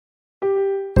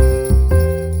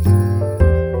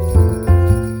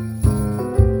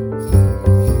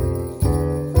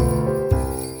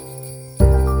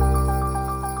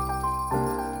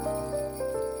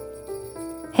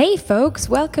folks,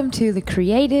 welcome to the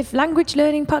Creative Language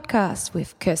Learning Podcast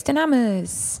with Kirsten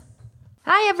Hammers.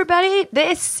 Hi everybody,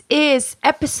 this is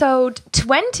episode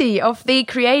 20 of the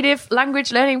Creative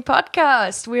Language Learning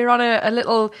Podcast. We're on a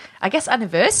little, I guess,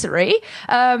 anniversary.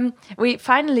 We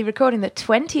finally recording the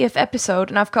 20th episode,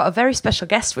 and I've got a very special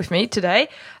guest with me today.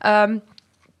 And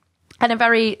a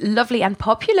very lovely and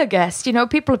popular guest. You know,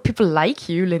 people like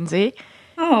you, Lindsay.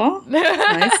 Oh,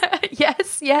 nice.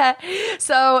 Yes, yeah.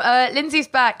 So Lindsay's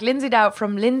back. Lindsay Dow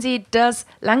from Lindsay Does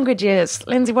Languages.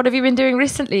 Lindsay, what have you been doing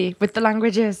recently with the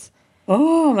languages?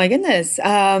 Oh my goodness.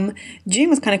 June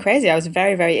was kind of crazy. I was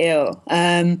very, very ill.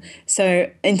 So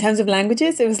in terms of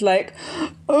languages, it was like,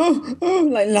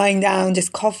 like lying down,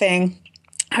 just coughing.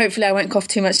 Hopefully I won't cough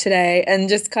too much today, and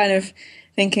just kind of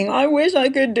thinking, I wish I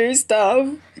could do stuff.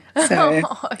 So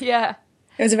yeah.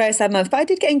 It was a very sad month, but I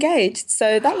did get engaged,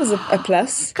 so that was a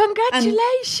plus. Congratulations!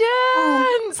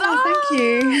 Thank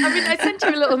you. I mean, I sent you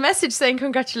a little message saying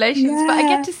congratulations, but I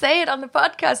get to say it on the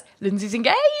podcast. Lindsay's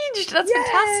engaged. That's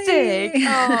fantastic.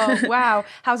 Oh, wow.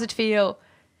 How's it feel?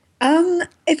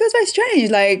 It feels very strange.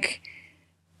 Like,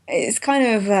 it's kind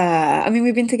of,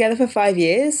 we've been together for 5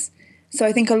 years, so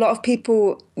I think a lot of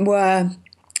people were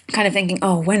kind of thinking,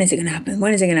 oh, when is it going to happen?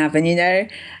 When is it going to happen? You know?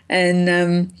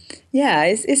 And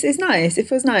it's nice. It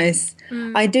feels nice.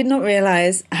 I did not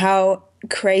realize how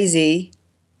crazy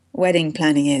wedding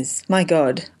planning is. My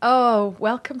God. Oh,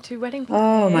 welcome to wedding planning.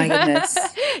 Oh, my goodness.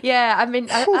 Yeah, I mean,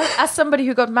 as somebody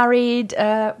who got married,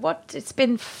 it's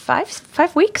been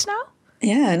five weeks now?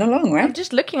 Yeah, not long, right? I'm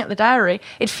just looking at the diary.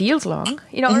 It feels long,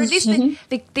 you know, or at least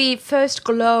the first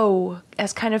glow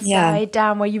has kind of died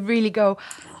down, where you really go,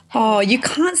 oh, you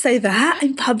can't say that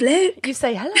in public. You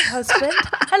say, hello, husband.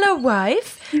 Hello,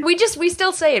 wife. We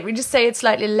still say it. We just say it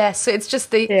slightly less. So it's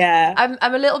just I'm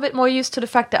a little bit more used to the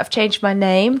fact that I've changed my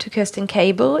name to Kirsten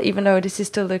Cable, even though this is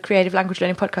still the Creative Language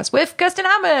Learning Podcast with Kirsten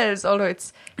Hammers, although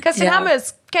it's Kirsten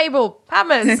Hammers, Cable,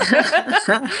 Hammers.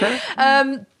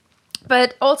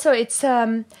 But also it's...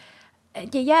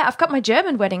 I've got my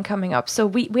German wedding coming up, so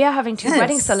we are having two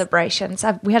wedding celebrations.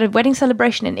 We had a wedding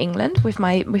celebration in England with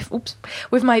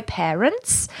my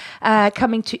parents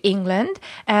coming to England,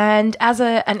 and as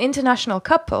an international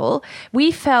couple,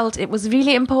 we felt it was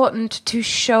really important to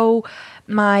show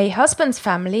my husband's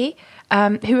family,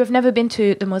 who have never been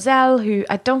to the Moselle, who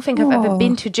I don't think have ever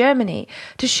been to Germany,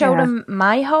 to show them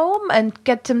my home and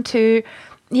get them to,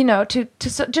 you know, to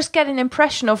just get an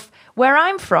impression of where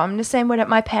I'm from, the same way that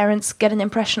my parents get an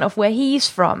impression of where he's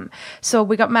from. So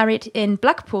we got married in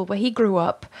Blackpool, where he grew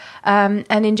up. And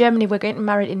in Germany, we're getting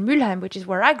married in Mülheim, which is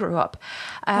where I grew up.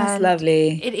 That's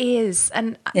lovely. It is.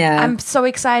 And I'm so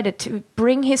excited to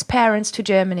bring his parents to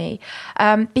Germany.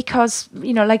 Because,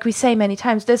 you know, like we say many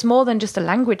times, there's more than just a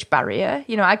language barrier.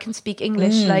 You know, I can speak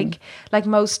English like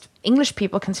most English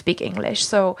people can speak English.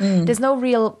 So there's no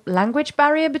real language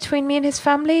barrier between me and his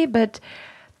family, but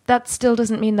that still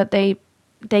doesn't mean that they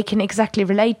can exactly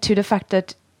relate to the fact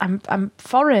that I'm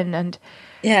foreign. And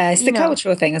it's the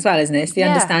cultural thing as well, isn't it? It's the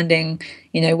understanding,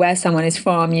 you know, where someone is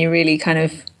from. You really kind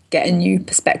of get a new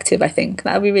perspective, I think.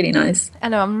 That would be really nice. I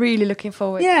know, I'm really looking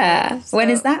forward to it. So when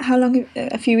is that? How long?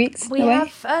 A few weeks we away?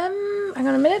 Have, hang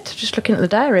on a minute, just looking at the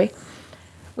diary.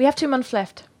 We have 2 months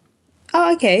left.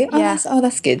 Oh, okay.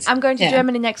 That's good. I'm going to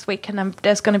Germany next week, and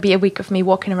there's going to be a week of me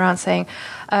walking around saying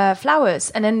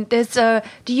flowers. And then there's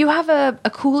do you have a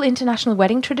cool international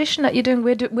wedding tradition that you're doing?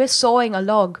 We're sawing a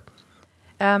log.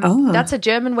 That's a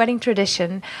German wedding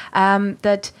tradition,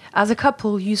 that as a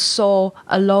couple you saw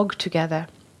a log together.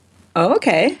 Oh,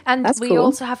 okay. And that's we cool.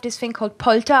 also have this thing called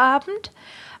Polterabend,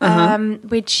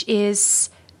 which is...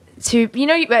 to, you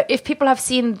know, if people have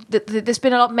seen, there's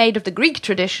been a lot made of the Greek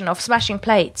tradition of smashing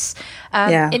plates.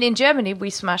 And in Germany, we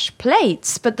smash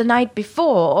plates, but the night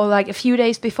before, or like a few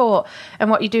days before. And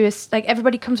what you do is, like,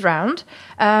 everybody comes round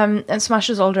and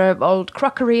smashes all their old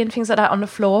crockery and things like that on the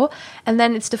floor. And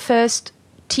then it's the first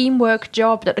teamwork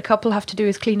job that the couple have to do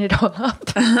is clean it all up.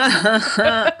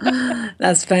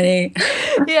 That's funny.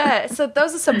 Yeah, so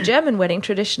those are some German wedding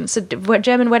traditions. So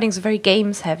German weddings are very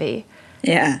games heavy.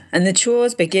 Yeah, and the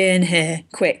chores begin here.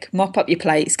 Quick, mop up your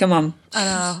plates. Come on.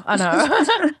 I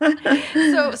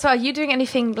know. So are you doing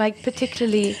anything like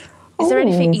particularly? Is there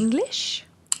anything English?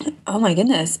 Oh my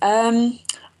goodness.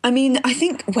 I mean, I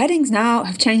think weddings now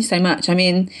have changed so much. I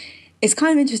mean, it's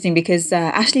kind of interesting because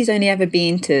Ashley's only ever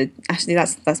been to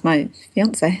that's my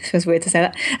fiance. It feels weird to say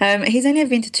that. He's only ever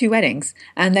been to 2 weddings,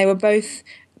 and they were both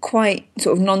quite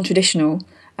sort of non-traditional.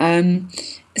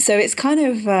 So it's kind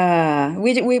of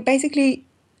we're basically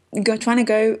trying to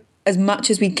go as much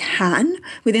as we can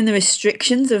within the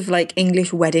restrictions of like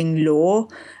English wedding law,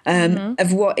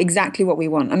 of exactly what we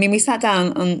want. I mean, we sat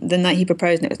down on the night he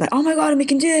proposed and it was like, oh my God, and we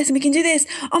can do this and we can do this.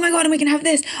 Oh my God, and we can have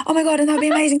this. Oh my God, and that'd be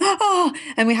amazing. Oh,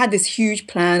 and we had this huge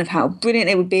plan of how brilliant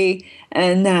it would be.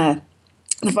 And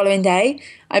the following day,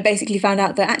 I basically found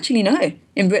out that actually no,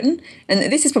 in Britain,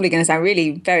 and this is probably going to sound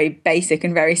really very basic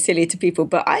and very silly to people,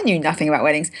 but I knew nothing about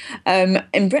weddings.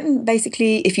 In Britain,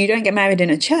 basically, if you don't get married in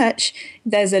a church,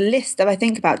 there's a list of, I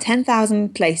think, about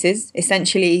 10,000 places,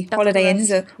 essentially holiday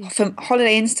inns, from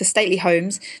holiday inns to stately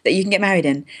homes that you can get married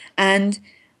in. And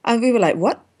we were like,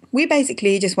 what? We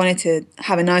basically just wanted to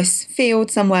have a nice field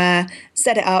somewhere,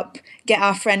 set it up, get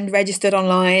our friend registered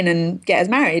online and get us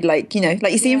married. Like,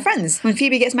 like you see in Friends. When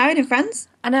Phoebe gets married in Friends.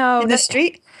 I know. In the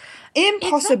street.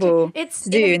 Impossible to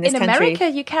do in this country. In America,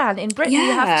 you can. In Britain, you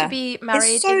have to be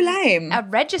married in a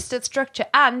registered structure,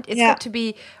 and it's got to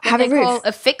be what they call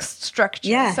a fixed structure.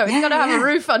 Yeah. So it's got to have a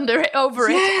roof over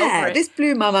it. This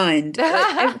blew my mind.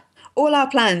 Like, all our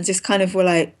plans just kind of were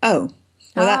like, oh,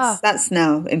 well, that's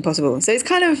now impossible. So it's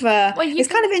kind of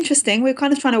kind of interesting. We're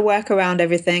kind of trying to work around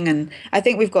everything, and I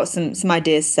think we've got some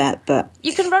ideas set. But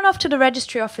you can run off to the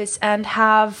registry office and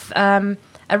have a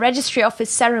registry office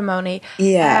ceremony,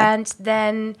 and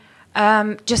then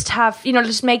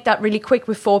just make that really quick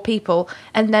with 4 people,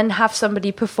 and then have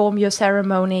somebody perform your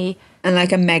ceremony. And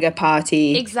like a mega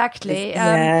party. Exactly.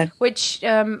 Which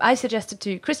I suggested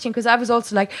to Christian, because I was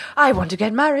also like, I want to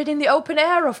get married in the open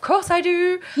air. Of course I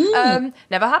do.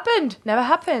 Never happened.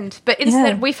 But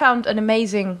instead we found an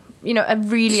amazing, a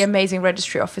really amazing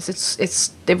registry office.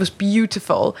 It was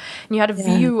beautiful. And you had a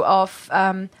view of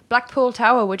Blackpool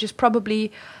Tower, which is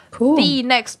probably the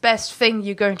next best thing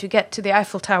you're going to get to the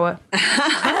Eiffel Tower.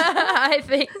 I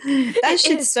think. That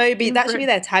should be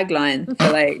their tagline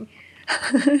for like...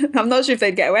 I'm not sure if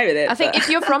they'd get away with it. I think if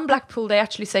you're from Blackpool, they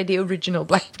actually say the original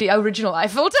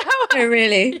Eiffel Tower. Oh,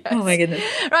 really? Yes. Oh, my goodness.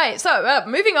 Right, so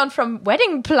moving on from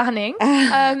wedding planning,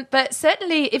 but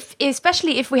certainly,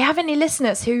 especially if we have any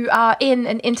listeners who are in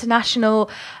an international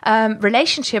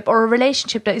relationship or a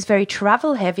relationship that is very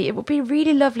travel heavy, it would be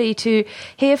really lovely to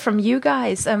hear from you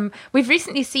guys. We've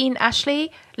recently seen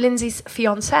Ashley, Lindsay's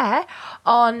fiancé,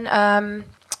 on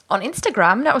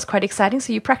Instagram. That was quite exciting.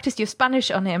 So you practiced your Spanish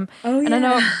on him. Oh, yeah. And I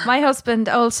know my husband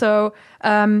also...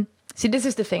 see, this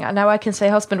is the thing. Now I can say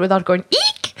husband without going,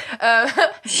 eek!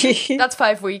 That's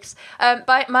 5 weeks.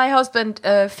 But my husband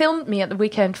filmed me at the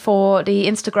weekend for the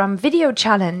Instagram video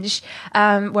challenge,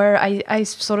 where I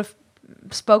sort of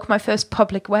spoke my first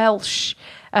public Welsh.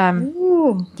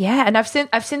 Yeah, and I've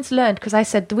since learned, because I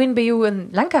said Dwi'n byw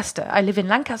in Lancaster. I live in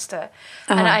Lancaster.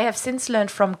 And I have since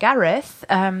learned from Gareth...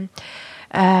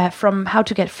 from How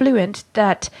to Get Fluent,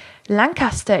 that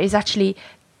Lancaster is actually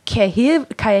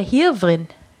Caerhirfryn.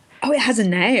 Oh, it has a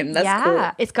name. That's cool.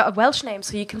 Yeah, it's got a Welsh name,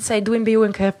 so you can say Dwi'n byw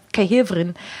in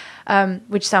Caerhirfryn,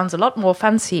 which sounds a lot more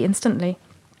fancy instantly.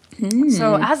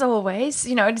 So as always,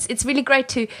 it's really great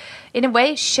to, in a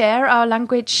way, share our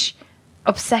language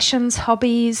obsessions,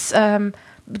 hobbies,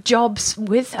 jobs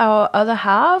with our other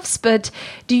halves. But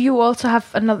do you also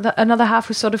have another half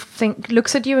who sort of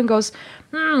looks at you and goes,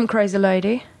 crazy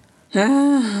lady?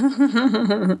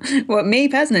 What, me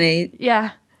personally?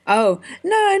 Yeah. Oh,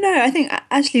 no, I think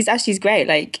Ashley's great.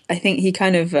 Like, I think he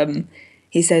kind of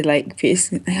he said, like, it's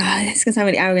going to sound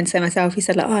really arrogant to say myself, he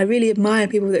said, like, I really admire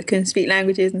people that can speak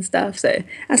languages and stuff, so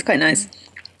that's quite nice.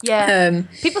 Yeah,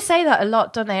 people say that a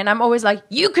lot, don't they? And I'm always like,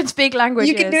 you can speak languages.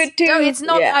 You can do it too. No, it's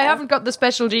not. Yeah. I haven't got the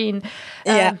special gene.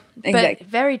 Exactly. But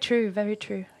very true, very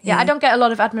true. Yeah, I don't get a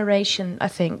lot of admiration, I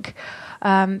think.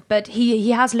 But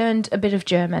he has learned a bit of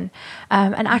German,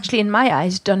 and actually, in my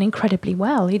eyes, done incredibly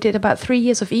well. He did about 3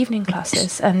 years of evening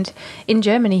classes, and in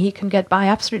Germany, he can get by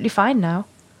absolutely fine now.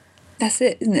 That's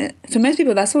it, isn't it? For most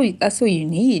people, that's all you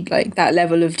need, like that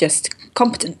level of just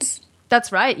competence.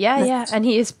 That's right. Yeah. And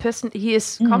he is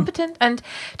competent. And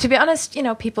to be honest,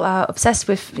 people are obsessed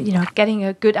with, getting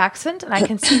a good accent. And I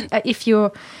can see if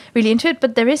you're really into it.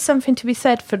 But there is something to be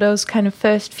said for those kind of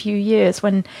first few years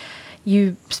when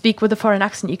you speak with a foreign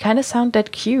accent. You kind of sound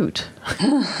that cute.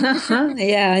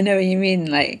 Yeah, I know what you mean.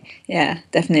 Like, yeah,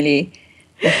 definitely.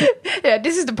 Yeah,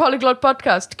 this is the Polyglot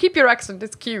Podcast. Keep your accent,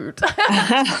 it's cute.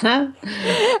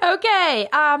 Okay,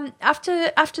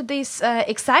 after this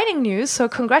exciting news, so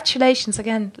congratulations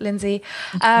again, Lindsay.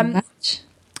 And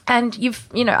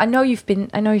I know you've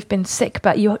been sick,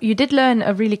 but you did learn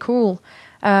a really cool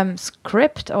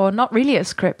script, or not really a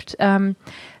script.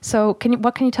 So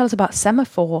what can you tell us about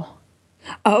Semaphore?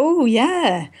 Oh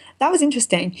yeah, that was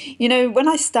interesting. When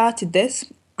I started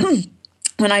this.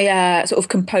 when I sort of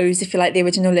composed, if you like, the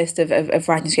original list of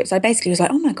writing scripts, I basically was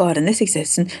like, oh my God, and this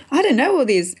exists. And I don't know all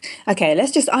these. Okay,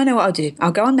 I know what I'll do.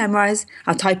 I'll go on Memrise,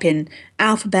 I'll type in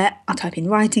alphabet, I'll type in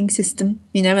writing system,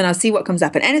 and I'll see what comes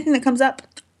up. And anything that comes up,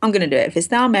 I'm going to do it. If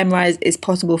it's now Memrise, it's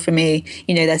possible for me.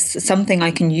 There's something I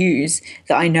can use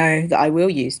that I know that I will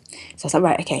use. So I was like,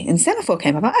 right, okay. And semaphore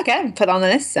came up. Okay, put on the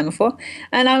list, semaphore.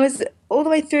 And I was all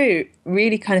the way through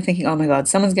really kind of thinking, oh my God,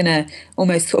 someone's going to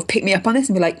almost sort of pick me up on this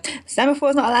and be like, semaphore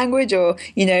is not a language, or,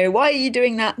 why are you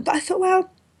doing that? But I thought,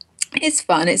 well, it's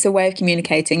fun. It's a way of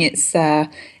communicating. It's an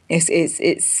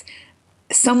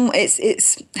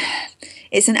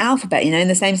alphabet, in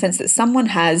the same sense that someone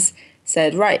has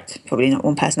said, right, probably not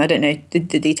one person, I don't know the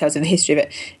details of the history of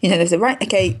it, they said, right,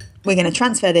 okay, we're going to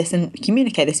transfer this and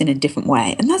communicate this in a different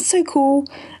way. And that's so cool.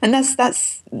 And that's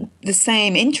the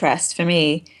same interest for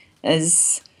me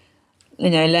as,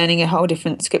 learning a whole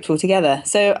different script altogether.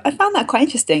 So I found that quite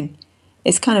interesting.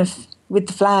 It's kind of with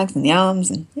the flags and the arms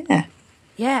and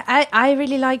Yeah, I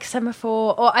really like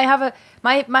semaphore. Or I have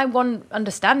my one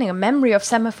understanding, a memory of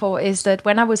semaphore is that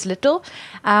when I was little,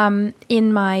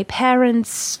 in my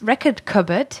parents' record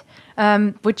cupboard,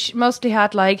 which mostly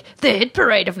had like the hit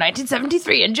parade of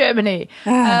 1973 in Germany.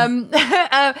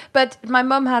 But my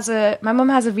mum has a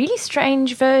really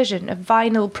strange version of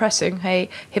vinyl pressing. Hey,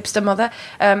 hipster mother,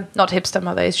 not hipster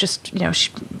mother. It's just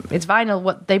it's vinyl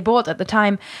what they bought at the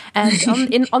time.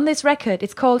 And on this record,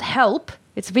 it's called Help.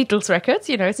 It's Beatles records,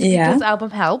 it's the Beatles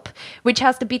album Help, which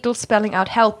has the Beatles spelling out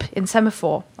help in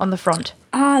semaphore on the front.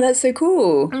 Ah, that's so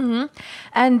cool. Mm-hmm.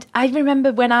 And I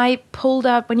remember when you pull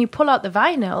out the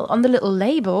vinyl on the little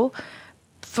label,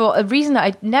 for a reason that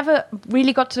I never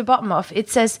really got to the bottom of, it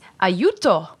says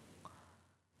aiuto.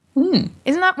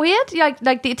 Isn't that weird?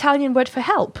 Like the Italian word for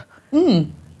help.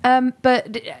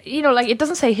 But, it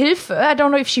doesn't say Hilfe. I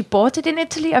don't know if she bought it in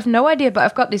Italy. I have no idea, but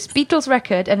I've got this Beatles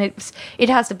record, and it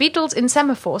has the Beatles in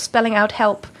semaphore spelling out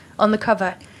help on the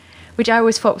cover, which I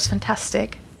always thought was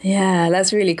fantastic. Yeah,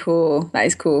 that's really cool. That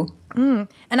is cool. And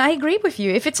I agree with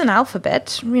you. If it's an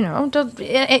alphabet,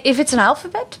 if it's an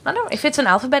alphabet, I don't know. If it's an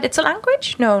alphabet, it's a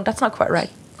language? No, that's not quite right.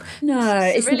 No,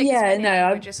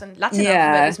 languages, and Latin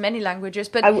alphabet is many languages,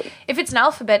 but if it's an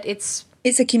alphabet, it's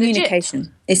a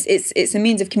communication. It's a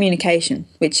means of communication,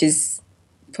 which is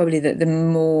probably the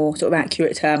more sort of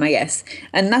accurate term, I guess.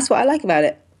 And that's what I like about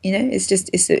it.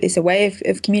 It's a way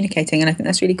of communicating, and I think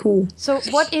that's really cool. So,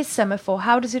 what is semaphore?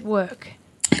 How does it work?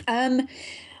 My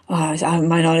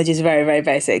knowledge is very, very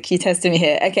basic. You tested me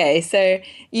here. Okay, so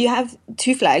you have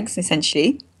two flags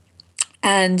essentially.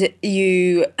 And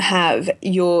you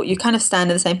kind of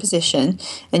stand in the same position,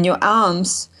 and your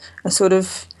arms are sort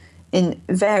of in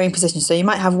varying positions. So you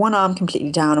might have one arm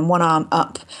completely down and one arm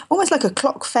up, almost like a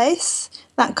clock face,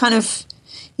 that kind of,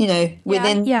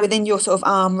 within your sort of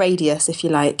arm radius, if you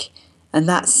like. And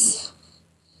that's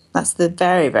the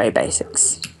very, very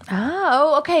basics.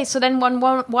 Oh, okay. So then one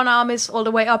arm is all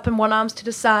the way up and one arm's to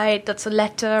the side. That's a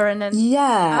letter, and then the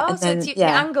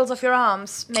angles of your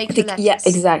arms make the letters. Yeah,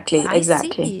 exactly. I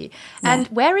see. Yeah. And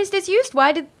where is this used?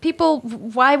 Why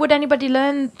would anybody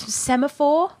learn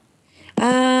semaphore?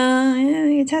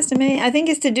 You're testing me. I think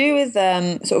it's to do with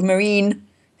sort of marine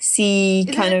sea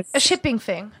kind of a shipping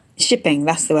thing. Shipping,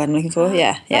 that's the word I'm looking for.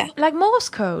 Yeah. Like Morse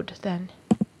code, then.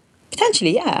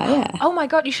 Potentially, yeah. Oh my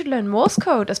God, you should learn Morse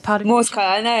code as part of Morse code.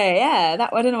 I know, yeah.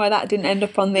 I don't know why that didn't end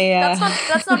up on the.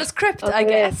 That's not a script, I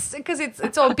guess, because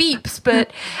it's all beeps.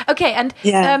 But okay, and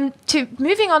to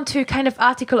moving on to kind of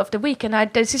article of the week, and I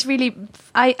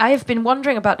have been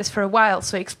wondering about this for a while.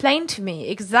 So explain to me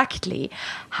exactly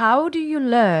how do you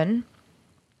learn.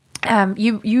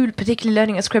 You particularly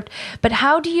learning a script, but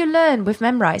how do you learn with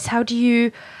Memrise? How do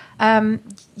you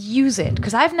use it?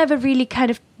 Because I've never really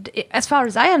as far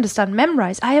as I understand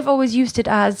Memrise, I have always used it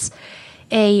as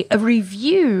a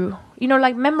review,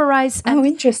 like Memrise and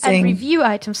review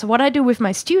items. So what I do with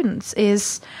my students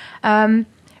is,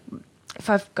 if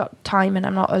I've got time and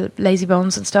I'm not a lazy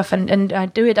bones and stuff, and I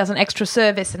do it as an extra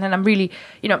service, and then I'm really,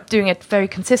 doing it very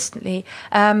consistently,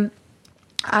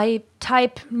 I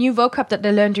type new vocab that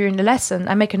they learn during the lesson.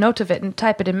 I make a note of it and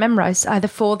type it in Memrise, either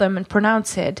for them and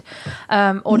pronounce it,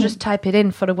 or just type it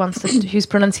in for the ones whose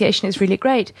pronunciation is really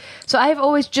great. So I've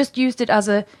always just used it as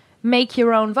a make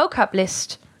your own vocab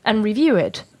list and review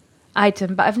it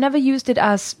item, but I've never used it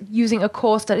as using a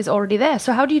course that is already there.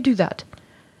 So how do you do that?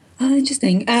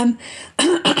 Interesting.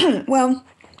 Well,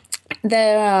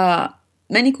 there are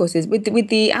many courses with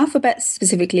the alphabet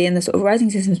specifically and the sort of writing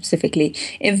system specifically.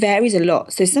 It varies a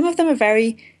lot. So some of them are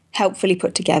very helpfully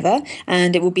put together,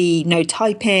 and it will be no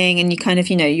typing, and you kind of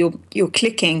you're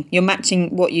clicking, you're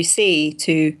matching what you see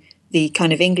to the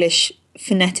kind of English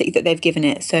phonetic that they've given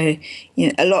it. So,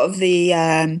 a lot of the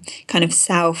kind of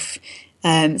Southeast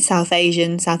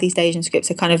Asian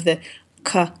scripts are kind of the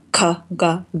k, k, g,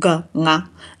 g, nga,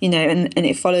 and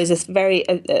it follows this very,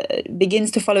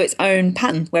 begins to follow its own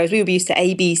pattern. Whereas we were used to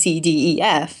A, B, C, D, E,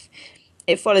 F.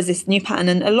 It follows this new pattern,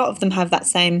 and a lot of them have that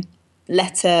same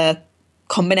letter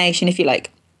combination, if you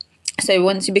like. So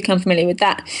once you become familiar with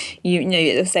that,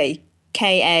 it'll say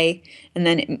K-A, and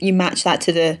then you match that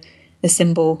to the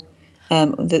symbol,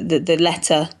 the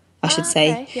letter, I should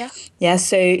say. Okay, yeah. Yeah,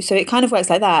 so it kind of works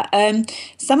like that.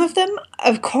 Some of them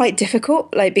are quite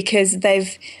difficult, like because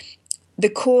the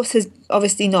course has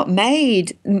obviously not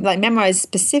made, like Memrise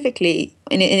specifically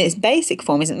in its basic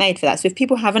form isn't made for that. So if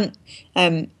people haven't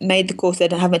made the course, they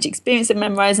don't have much experience of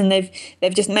Memrise, and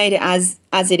they've just made it as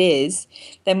it is,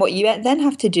 then what you then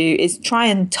have to do is try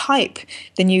and type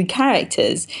the new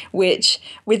characters, which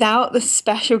without the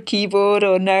special keyboard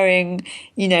or knowing,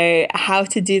 how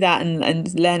to do that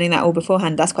and learning that all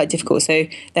beforehand, that's quite difficult. So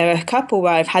there are a couple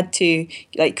where I've had to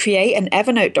create an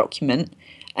Evernote document,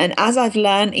 and as I've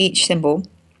learned each symbol,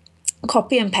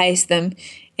 copy and paste them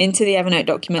into the Evernote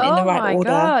document in the right order.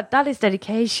 Oh my God, that is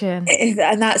dedication.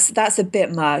 And that's a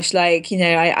bit much.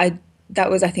 I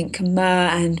that was, I think, Khmer,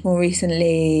 and more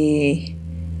recently,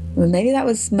 well, maybe that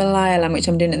was Malayalam, which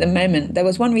I'm doing at the moment. There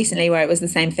was one recently where it was the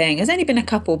same thing. There's only been a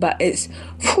couple, but it's,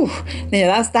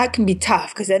 that can be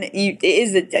tough, because then it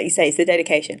is, like you say, it's the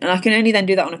dedication. And I can only then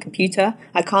do that on a computer.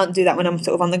 I can't do that when I'm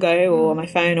sort of on the go or on my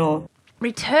phone or...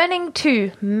 Returning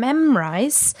to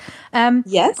Memrise.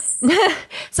 Yes.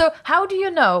 So how do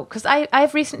you know? Because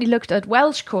I've recently looked at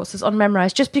Welsh courses on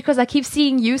Memrise, just because I keep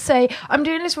seeing you say, I'm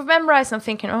doing this with Memrise. And I'm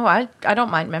thinking, I don't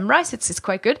mind Memrise. It's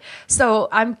quite good. So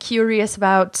I'm curious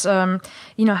about,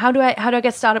 how do I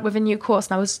get started with a new course?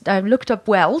 And I looked up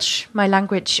Welsh, my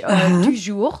language du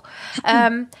jour.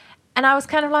 And I was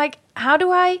kind of like, how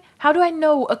do I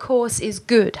know a course is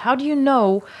good? How do you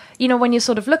know, when you're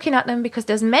sort of looking at them, because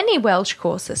there's many Welsh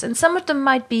courses, and some of them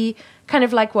might be kind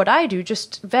of like what I do,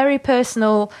 just very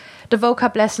personal, the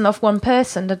vocab lesson of one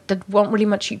person that won't really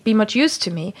be much use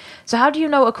to me. So how do you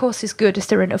know a course is good? Is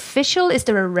there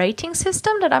a rating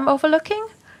system that I'm overlooking?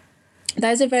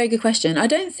 That is a very good question. I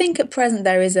don't think at present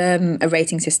there is a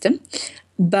rating system.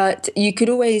 But you could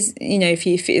always, if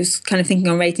it was kind of thinking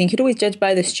on rating, you could always judge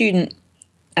by the student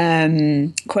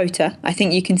quota. I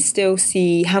think you can still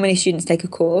see how many students take a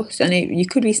course. I know you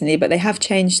could recently, but they have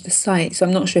changed the site. So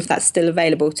I'm not sure if that's still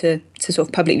available to sort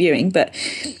of public viewing, but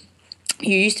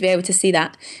you used to be able to see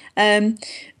that.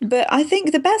 But I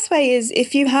think the best way is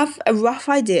if you have a rough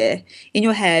idea in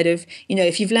your head of,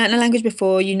 if you've learned a language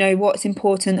before, what's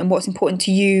important and what's important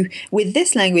to you with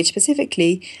this language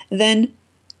specifically, then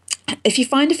if you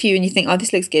find a few and you think,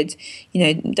 this looks good,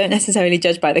 don't necessarily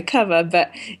judge by the cover,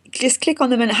 but just click on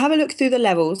them and have a look through the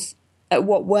levels at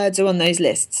what words are on those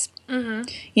lists. Mm-hmm.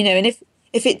 And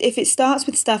if it starts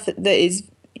with stuff that is,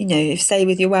 if say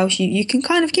with your Welsh, you can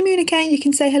kind of communicate, you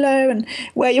can say hello and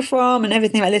where you're from and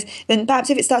everything like this, then perhaps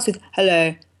if it starts with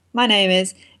hello, my name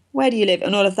is, where do you live,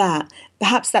 and all of that,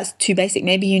 perhaps that's too basic.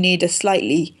 Maybe you need a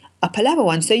slightly upper level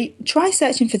one. So you try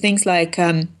searching for things like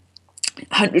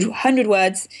 100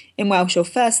 words in Welsh, or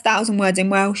first 1,000 words in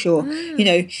Welsh, or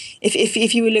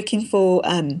if you were looking for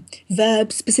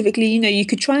verbs specifically, you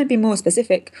could try and be more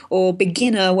specific, or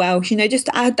beginner Welsh, just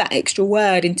to add that extra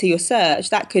word into your search.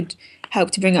 That could help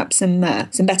to bring up some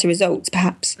better results,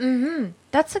 perhaps. Mm-hmm.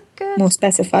 That's a good, more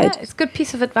specified. Yeah, it's a good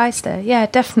piece of advice there. Yeah,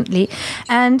 definitely.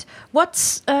 And what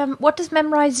does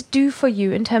Memrise do for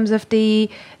you in terms of the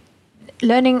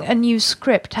learning a new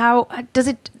script? How does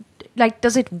it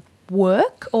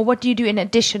work, or what do you do in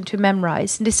addition to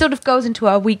Memrise? And this sort of goes into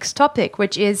our week's topic,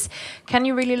 which is, can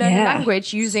you really learn a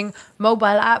language using mobile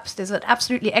apps? There's an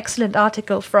absolutely excellent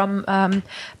article from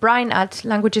Brian at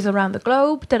Languages Around the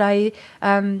Globe that I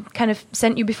kind of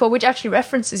sent you before, which actually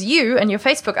references you and your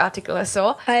Facebook article I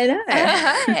saw. I know.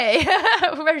 Hey,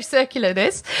 very circular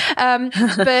this.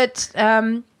 But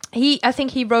I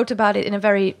think he wrote about it in a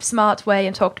very smart way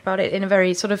and talked about it in a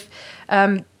very sort of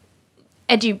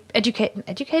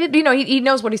educated, he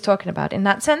knows what he's talking about in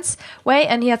that sense way,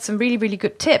 and he had some really, really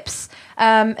good tips.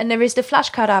 And there is the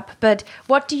flashcard app, but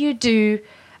what do you do,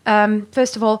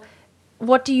 first of all,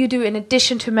 what do you do in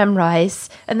addition to Memrise?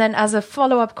 And then as a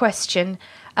follow-up question,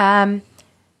 how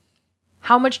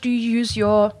much do you use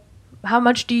mobile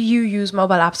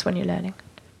apps when you're learning?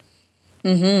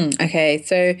 Mm-hmm. Okay,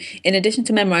 so in addition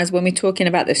to Memrise, when we're talking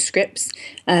about the scripts,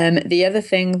 the other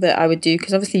thing that I would do,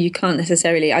 because obviously you can't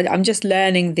necessarily, I'm just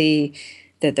learning the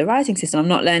writing system, I'm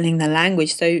not learning the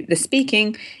language, so the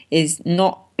speaking is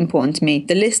not important to me.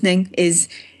 The listening is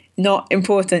not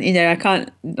important. You know, I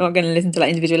not going to listen to like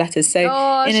individual letters. So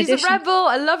she's a rebel.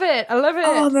 I love it.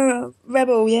 Oh, I'm a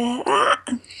rebel. Yeah.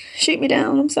 Shoot me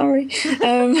down. I'm sorry.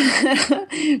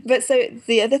 But so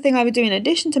the other thing I would do in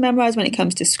addition to Memrise when it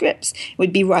comes to scripts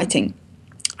would be writing.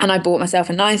 And I bought myself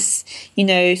a nice, you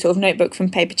know, sort of notebook from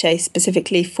Paperchase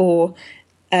specifically for.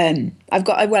 I've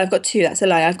got two. That's a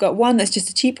lie. I've got one that's just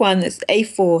a cheap one that's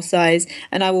A4 size,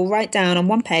 and I will write down on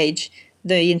one page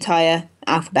the entire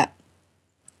alphabet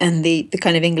and the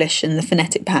kind of English and the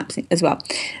phonetic perhaps as well.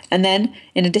 And then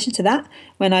in addition to that,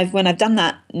 when I've done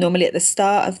that, normally at the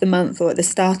start of the month or at the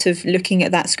start of looking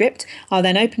at that script, I'll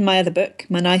then open my other book,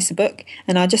 my nicer book,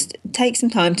 and I'll just take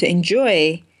some time to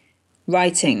enjoy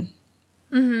writing.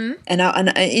 Mm-hmm. And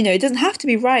you know, it doesn't have to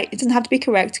be right. It doesn't have to be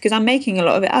correct because I'm making a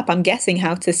lot of it up. I'm guessing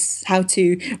how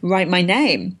to write my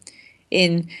name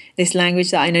in this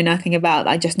language that I know nothing about.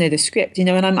 I just know the script, you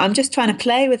know, and I'm just trying to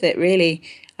play with it really.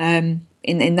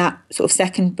 In that sort of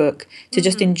second book to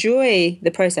just enjoy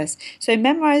the process. So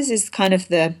Memrise is kind of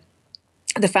the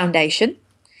foundation,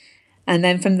 and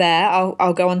then from there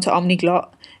I'll go on to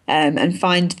Omniglot and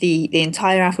find the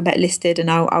entire alphabet listed,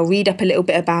 and I'll read up a little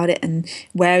bit about it and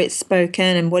where it's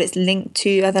spoken and what it's linked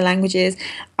to other languages.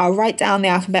 I'll write down the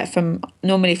alphabet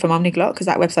normally from Omniglot because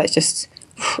that website's just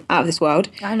out of this world.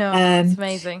 I know, it's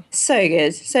amazing. So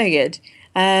good.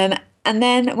 And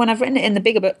then when I've written it in the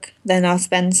bigger book, then I'll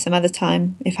spend some other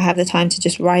time, if I have the time, to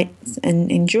just write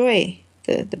and enjoy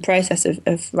the process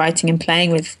of writing and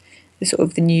playing with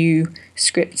the new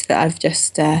script that I've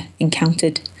just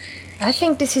encountered. I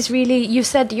think this is really, you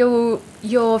said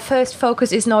your first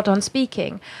focus is not on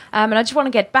speaking. And I just want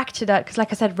to get back to that because,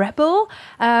 like I said, rebel.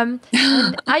 And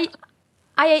I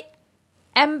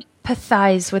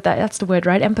empathize with that. That's the word,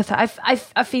 right? Empathize.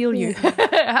 I feel you.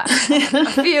 I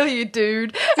feel you,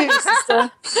 dude. Feel you,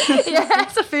 sister.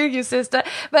 Yes, I feel you, sister.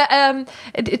 But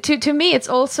to me, it's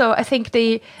also I think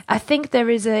there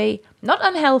is a not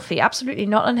unhealthy, absolutely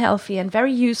not unhealthy, and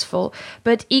very useful,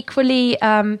 but equally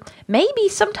maybe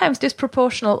sometimes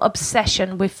disproportional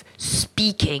obsession with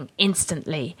speaking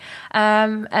instantly.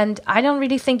 And I don't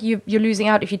really think you're losing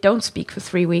out if you don't speak for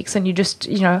 3 weeks and you just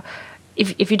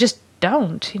if you just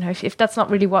don't, if that's not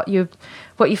really what you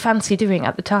fancy doing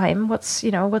at the time, what's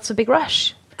a big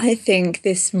rush? I think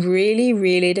this really,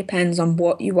 really depends on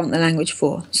what you want the language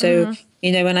for. So,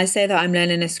 when I say that I'm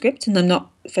learning a script and I'm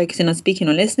not focusing on speaking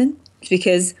or listening, it's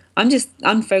because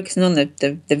I'm focusing on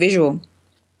the visual,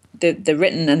 the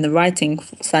written and the writing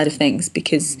side of things,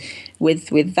 because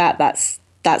with that, that's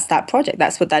that project.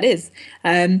 That's what that is.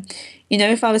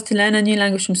 If I was to learn a new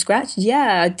language from scratch,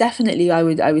 yeah, definitely I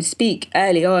would speak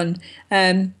early on.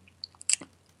 But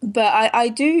I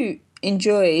do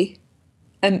enjoy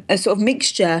a sort of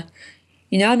mixture.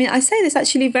 I say this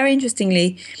actually very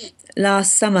interestingly.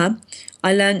 Last summer,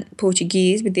 I learned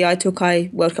Portuguese with the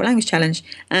iTalki World Cup Language Challenge,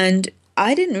 and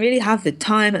I didn't really have the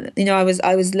time. I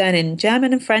was learning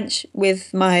German and French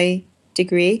with my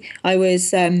degree. I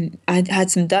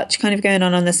had some Dutch kind of going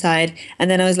on the side,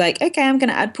 and then I was like, okay, I'm going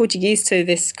to add Portuguese to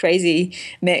this crazy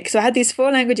mix. So I had these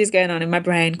 4 languages going on in my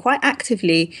brain quite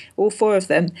actively, all 4 of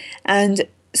them, and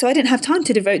so I didn't have time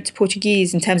to devote to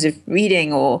Portuguese in terms of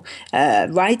reading or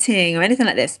writing or anything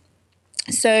like this.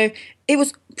 So it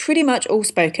was pretty much all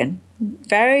spoken.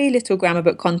 Very little grammar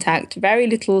book contact, very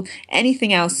little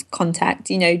anything else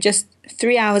contact, just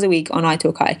 3 hours a week on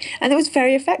iTalki, and it was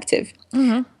very effective.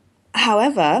 Mm-hmm.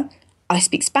 However, I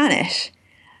speak Spanish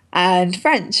and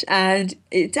French and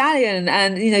Italian,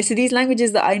 and so these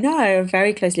languages that I know are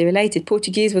very closely related.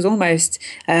 Portuguese was almost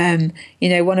one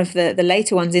of the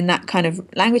later ones in that kind of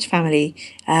language family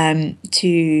that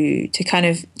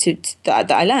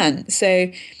I learned.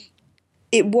 So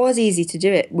it was easy to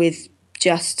do it with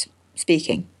just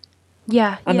speaking.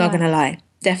 Yeah, I'm not going to lie,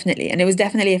 definitely, and it was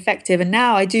definitely effective. And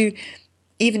now I do.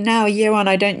 Even now, a year on,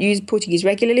 I don't use Portuguese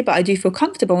regularly, but I do feel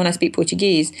comfortable when I speak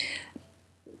Portuguese.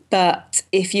 But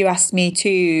if you asked me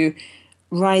to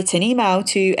write an email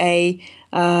to a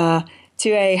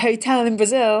hotel in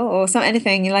Brazil or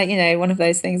anything like, one of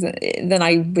those things, then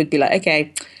I would be like,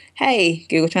 okay, hey,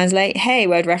 Google Translate, hey,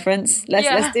 word reference,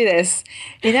 let's do this,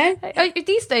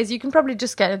 These days, you can probably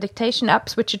just get a dictation app,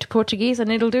 switch it to Portuguese,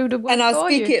 and it'll do the work for you. And I'll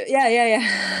speak it,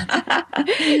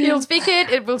 yeah. You'll speak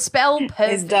it will spell perfectly.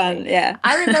 It's done, yeah.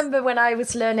 I remember when I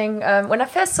was learning, when I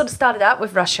first sort of started out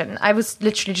with Russian, I was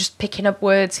literally just picking up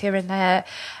words here and there,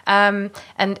 and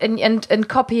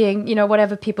copying,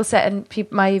 whatever people said, and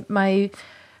my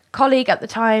colleague at the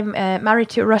time, married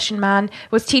to a Russian man,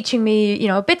 was teaching me,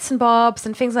 bits and bobs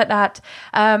and things like that.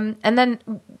 And then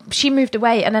she moved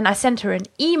away, and then I sent her an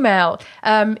email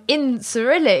in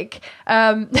Cyrillic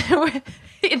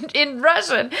in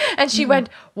Russian. And she went,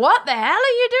 "What the hell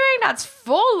are you doing? That's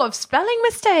full of spelling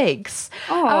mistakes."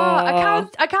 Oh,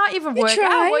 I can't even work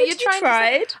out what you're trying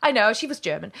to say. I know, she was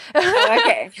German.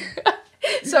 Okay.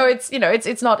 So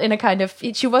it's not in a kind of,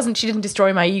 she didn't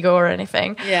destroy my ego or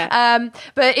anything. Yeah.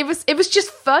 But it was just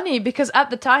funny because at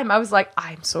the time I was like,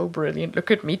 I'm so brilliant.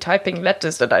 Look at me typing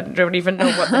letters that I don't even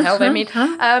know what the hell they mean.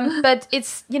 But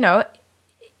it's,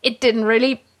 it didn't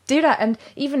really do that. And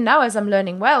even now, as I'm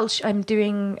learning Welsh, I'm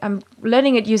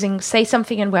learning it using Say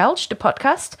Something in Welsh, the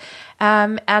podcast,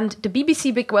 and the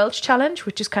BBC Big Welsh Challenge,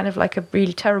 which is kind of like a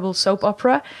really terrible soap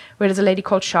opera where there's a lady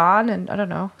called Sian, and I don't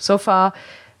know, so far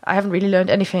I haven't really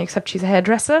learned anything except she's a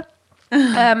hairdresser.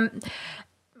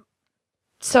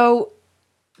 So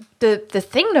the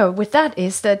thing though with that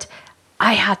is that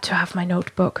I had to have my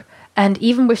notebook. And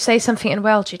even with Say Something in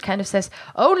Welsh, it kind of says,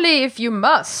 only if you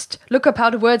must look up how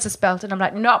the words are spelled. And I'm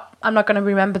like, no, I'm not going to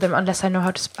remember them unless I know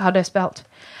how they're spelled.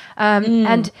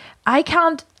 And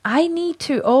I need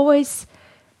to always,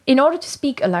 in order to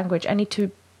speak a language, I need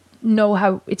to know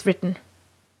how it's written.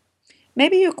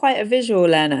 Maybe you're quite a visual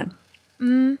learner.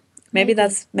 Maybe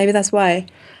that's why.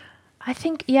 I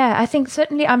think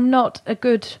certainly I'm not a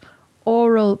good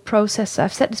oral processor.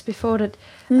 I've said this before that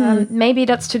maybe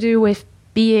that's to do with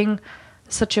being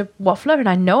such a waffler, and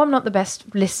I know I'm not the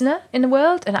best listener in the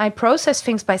world, and I process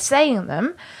things by saying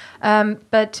them,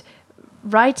 but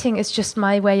writing is just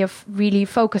my way of really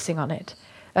focusing on it.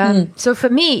 So for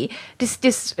me,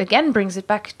 this again brings it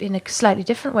back in a slightly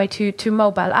different way to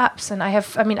mobile apps. And I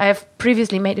have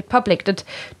previously made it public that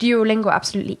Duolingo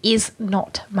absolutely is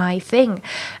not my thing.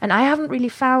 And I haven't really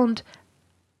found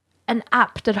an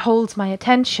app that holds my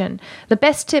attention. The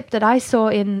best tip that I saw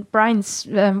in Brian's,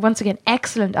 once again,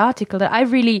 excellent article that I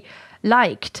really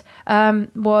liked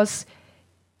was,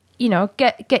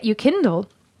 get your Kindle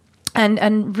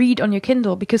and read on your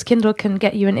Kindle, because Kindle can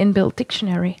get you an inbuilt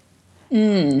dictionary.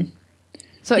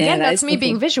 So again, that's me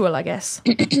being visual, I guess.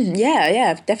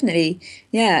 yeah, definitely.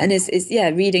 Yeah, and it's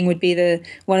reading would be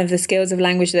one of the skills of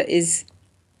language that is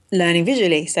learning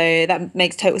visually. So that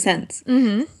makes total sense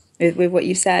with what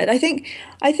you said. I think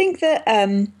that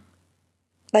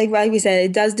like we said,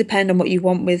 it does depend on what you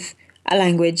want with a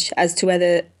language as to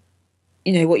whether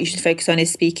what you should focus on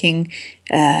is speaking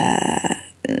from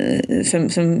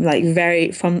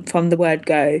the word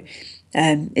go.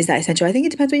 Is that essential? I think it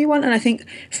depends what you want, and I think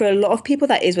for a lot of people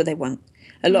that is what they want.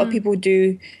 A lot of people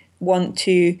do want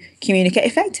to communicate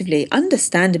effectively,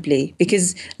 understandably,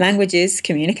 because language is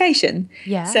communication.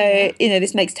 Yeah. So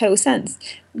this makes total sense.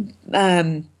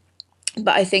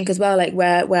 But I think as well, like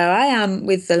where I am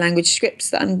with the language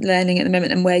scripts that I'm learning at the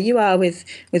moment, and where you are with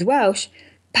Welsh,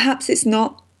 perhaps it's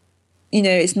not.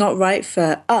 It's not right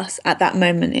for us at that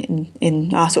moment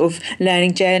in our sort of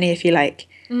learning journey, if you like.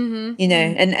 And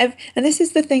this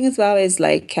is the thing as well, is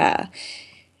like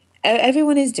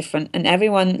everyone is different and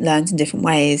everyone learns in different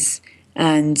ways,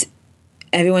 and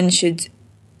everyone should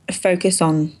focus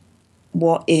on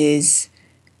what is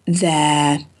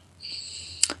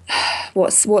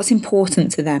what's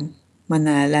important to them when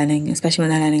they're learning, especially when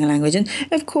they're learning a language. And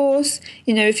of course,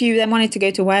 if you then wanted to go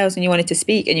to Wales and you wanted to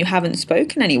speak and you haven't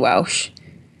spoken any Welsh,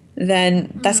 then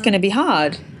that's going to be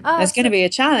hard. That's going to be a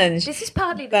challenge. This is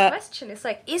partly the question. It's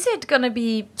like, is it going to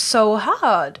be so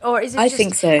hard? Or is it I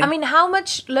think so. I mean, how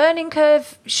much learning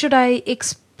curve should I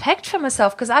expect for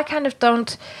myself? Because I kind of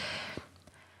don't...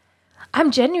 I'm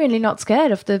genuinely not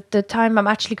scared of the time I'm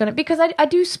actually going to... Because I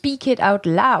do speak it out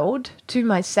loud to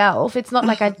myself. It's not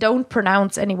like I don't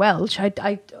pronounce any Welsh.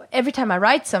 I every time I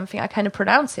write something, I kind of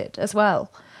pronounce it as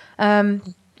well.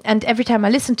 And every time I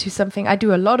listen to something, I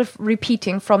do a lot of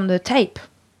repeating from the tape,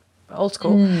 old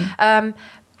school.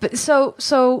 But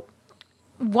so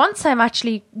once I'm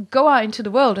actually go out into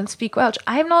the world and speak Welsh,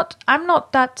 I'm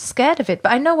not that scared of it.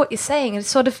 But I know what you're saying. It's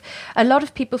sort of, a lot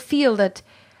of people feel that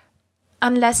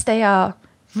unless they are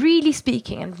really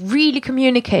speaking and really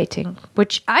communicating,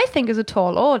 which I think is a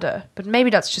tall order, but maybe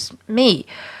that's just me.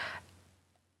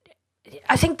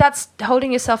 I think that's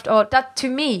holding yourself to, or that to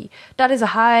me, that is a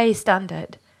high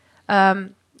standard.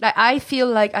 I feel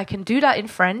like I can do that in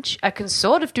French. I can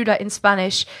sort of do that in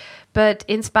Spanish, but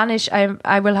in Spanish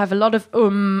I will have a lot of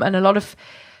and a lot of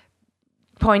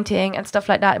pointing and stuff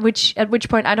like that, at which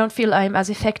point I don't feel I'm as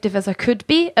effective as I could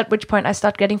be, at which point I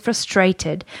start getting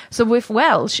frustrated. So with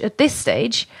Welsh, at this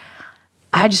stage,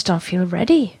 I just don't feel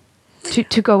ready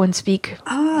to go and speak.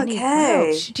 Okay.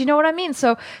 Welsh. Do you know what I mean?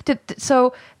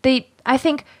 I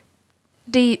think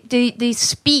the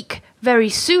speak very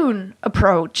soon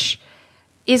approach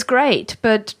is great,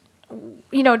 but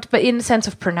but in the sense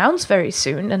of pronounce very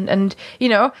soon and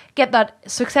get that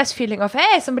success feeling of,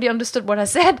 hey, somebody understood what I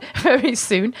said very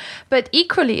soon. But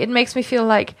equally, it makes me feel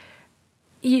like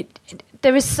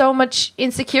there is so much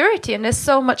insecurity and there's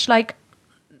so much like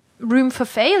room for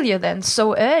failure then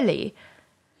so early.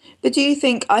 But do you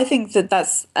think, I think that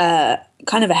that's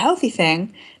kind of a healthy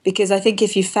thing, because I think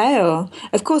if you fail,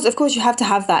 of course you have to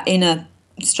have that inner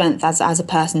strength as a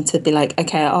person to be like,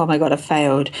 okay, oh my God, I've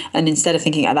failed. And instead of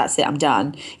thinking, oh, that's it, I'm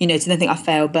done, to then think I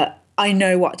failed, but I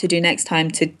know what to do next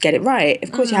time to get it right.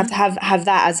 Of course, you have to have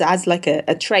that as like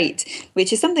a trait,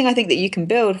 which is something I think that you can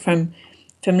build from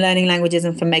learning languages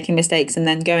and from making mistakes and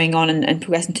then going on and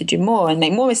progressing to do more and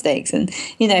make more mistakes. And,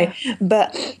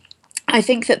 but I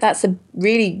think that that's a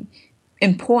really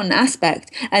important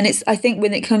aspect. And I think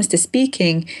when it comes to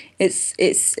speaking,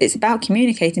 it's about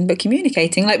communicating, but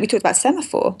communicating, like we talked about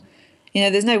semaphore,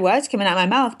 there's no words coming out of my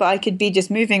mouth, but I could be just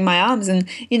moving my arms and,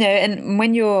 and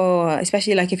when you're,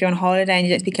 especially like if you're on holiday and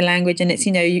you don't speak a language and it's,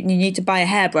 you need to buy a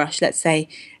hairbrush, let's say,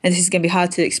 and this is going to be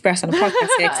hard to express on a podcast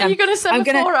here. Are you going to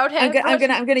semaphore out hairbrush?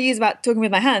 I'm going to use about talking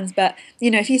with my hands, but,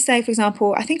 if you say, for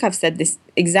example, I think I've said this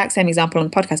exact same example on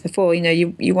the podcast before,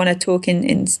 you want to talk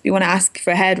you want to ask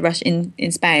for a hairbrush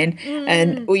in Spain,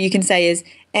 and all you can say is,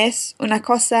 es una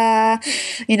cosa,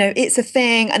 it's a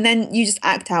thing, and then you just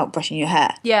act out brushing your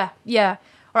hair. Yeah.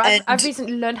 Or I've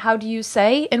recently learned how do you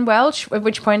say in Welsh, at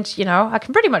which point, I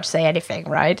can pretty much say anything,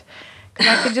 right?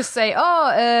 Because I can just say,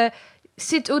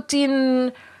 sut wyt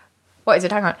ti'n, what is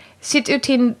it? Hang on. Sut wyt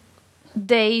ti'n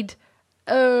deud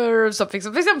something.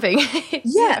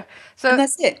 Yeah. So and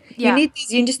that's it. Yeah.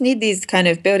 You just need these kind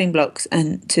of building blocks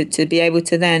and to be able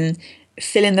to then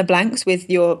fill in the blanks with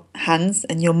your hands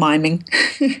and your miming.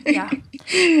 Yeah.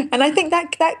 And I think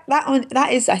that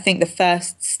is, I think, the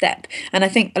first step. And I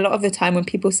think a lot of the time when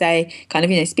people say kind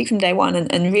of, speak from day one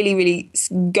and really, really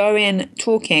go in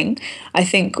talking, I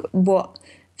think what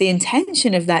the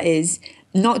intention of that is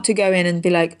not to go in and be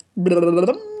like, blah, blah, blah,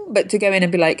 blah, but to go in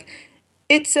and be like,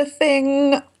 it's a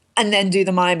thing, and then do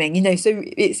the miming, so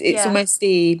it's almost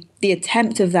the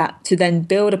attempt of that to then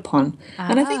build upon.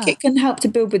 And I think it can help to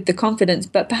build with the confidence,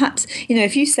 but perhaps,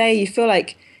 if you say you feel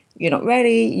like you're not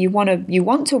ready, you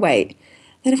want to wait,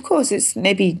 then of course it's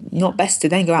maybe not best to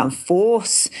then go out and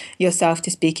force yourself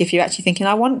to speak. If you're actually thinking,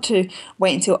 I want to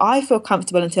wait until I feel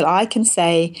comfortable, until I can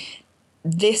say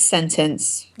this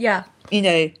sentence. Yeah.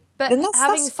 But then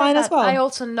that's fine as well. I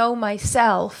also know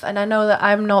myself, and I know that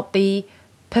I'm not the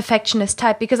perfectionist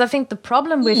type, because I think the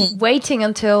problem with waiting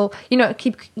until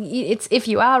it's if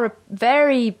you are a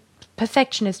very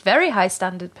perfectionist, very high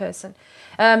standard person,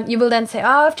 you will then say,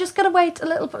 I've just got to wait a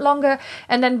little bit longer,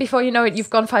 and then before you know it, you've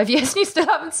gone 5 years and you still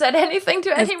haven't said anything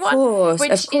to anyone. Of course.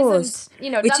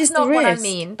 Isn't, that's not what I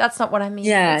mean. That's not what I mean.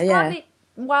 Yeah. Partly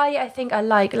why I think I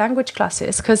like language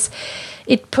classes, because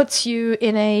it puts you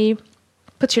in a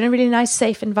really nice,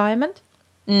 safe environment.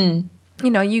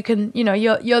 You can,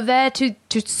 you're there to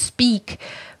speak,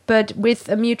 but with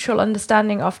a mutual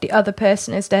understanding of the other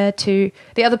person is there to,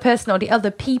 the other person or the other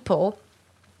people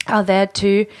are there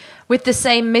to, with the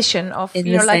same mission of,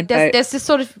 there's this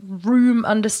sort of room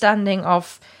understanding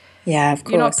of, yeah, of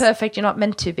course. You're not perfect, you're not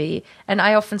meant to be. And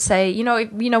I often say,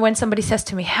 when somebody says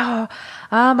to me,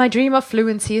 my dream of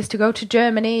fluency is to go to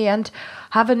Germany and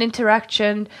have an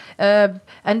interaction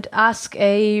and ask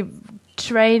a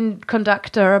train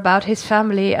conductor about his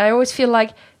family, I always feel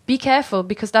like, be careful,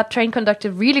 because that train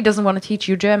conductor really doesn't want to teach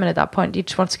you German at that point. He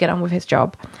just wants to get on with his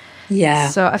job. Yeah.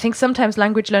 So I think sometimes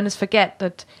language learners forget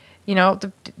that,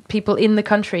 the people in the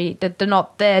country, that they're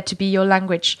not there to be your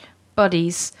language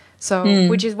buddies. So,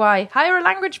 which is why hire a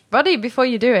language buddy before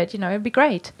you do it. It'd be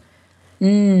great.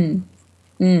 Yeah,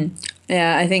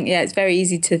 I think, it's very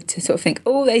easy to sort of think,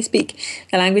 they speak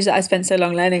the language that I spent so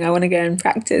long learning, I want to go and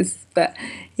practice. But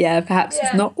perhaps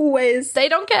it's not always. They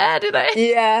don't care, do they?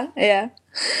 Yeah.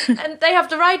 And they have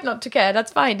the right not to care.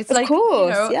 That's fine. It's of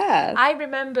course, yeah. I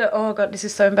remember, oh God, this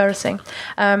is so embarrassing.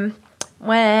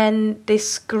 When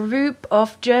this group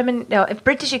of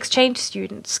British exchange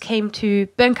students came to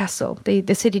Bernkastel,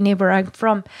 the city near where I'm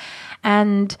from,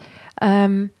 and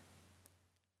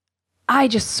I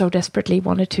just so desperately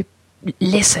wanted to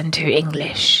listen to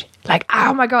English. Like,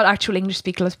 oh my God, actual English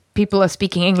people are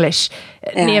speaking English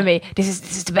near me. This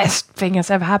is the best thing that's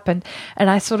ever happened.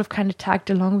 And I sort of kind of tagged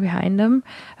along behind them.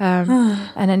 And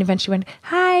then eventually went,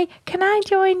 hi, can I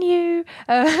join you?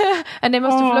 And they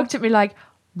must have looked at me like,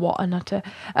 what a nutter.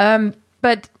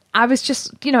 But I was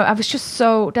just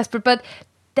so desperate. But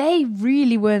they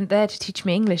really weren't there to teach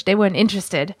me English. They weren't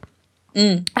interested.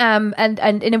 And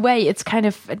in a way, it's kind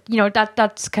of,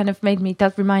 that's kind of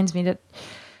that reminds me that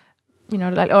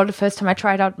like, the first time I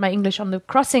tried out my English on the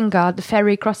crossing guard, the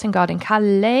ferry crossing guard in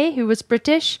Calais, who was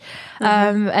British.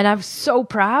 And I was so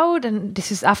proud. And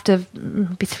this is after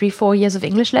 3-4 years of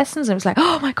English lessons. And it was like,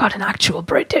 oh my God, an actual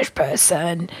British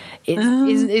person.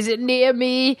 Is it near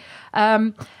me?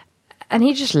 And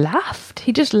he just laughed.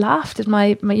 He just laughed at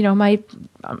my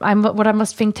what I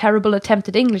must think terrible attempt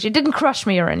at English. It didn't crush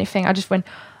me or anything. I just went,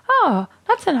 oh,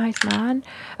 that's a nice man.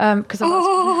 Because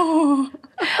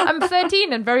I'm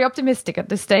 13 and very optimistic at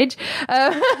this stage.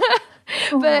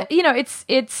 But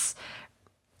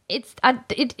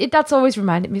that's always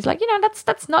reminded me. It's like,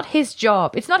 that's not his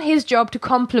job. It's not his job to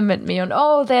compliment me on,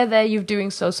 oh, there, you're doing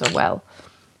so well.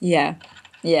 Yeah,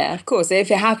 of course.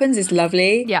 If it happens, it's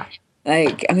lovely. Yeah.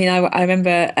 Like, I mean, I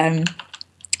remember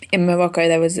in Morocco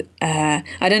there was, I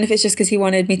don't know if it's just because he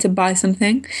wanted me to buy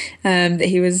something, that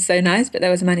he was so nice, but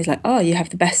there was a man, he's like, oh, you have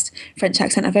the best French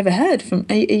accent I've ever heard.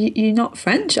 Are you not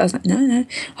French? I was like, no.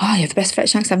 Oh, you have the best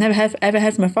French accent I've ever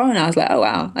heard from a foreigner. I was like, oh,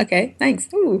 wow, okay, thanks.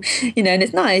 Ooh. And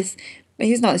it's nice. But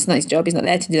it's not his job. He's not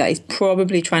there to do that. He's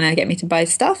probably trying to get me to buy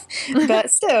stuff. But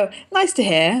still, nice to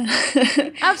hear.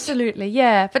 Absolutely,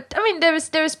 yeah. But I mean, there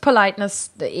is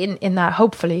politeness in that,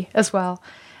 hopefully, as well.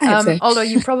 So. Although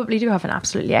you probably do have an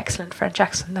absolutely excellent French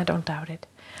accent, I don't doubt it.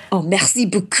 Oh, merci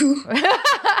beaucoup.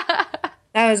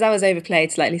 that was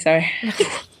overplayed slightly. Sorry,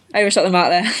 I overshot the mark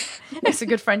there. It's a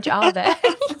good French R there.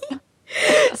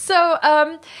 So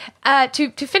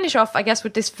to finish off, I guess,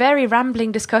 with this very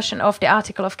rambling discussion of the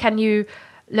article of can you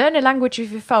learn a language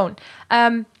with your phone,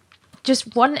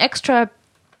 just one extra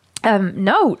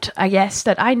note, I guess,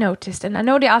 that I noticed, and I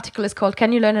know the article is called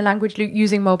Can You Learn a Language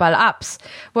Using Mobile Apps?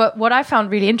 Well, what I found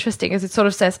really interesting is it sort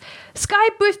of says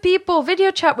Skype with people,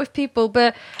 video chat with people,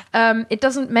 but it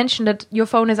doesn't mention that your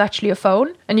phone is actually a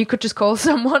phone and you could just call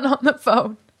someone on the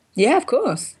phone. Yeah, of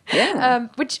course. Yeah.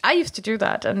 Which I used to do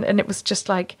that. And it was just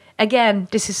like, again,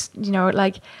 this is,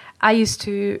 like I used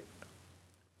to,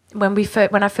 when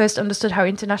I first understood how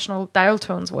international dial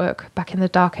tones work back in the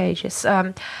dark ages,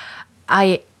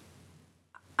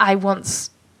 I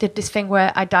once did this thing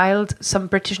where I dialed some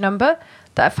British number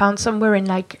that I found somewhere in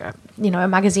like, a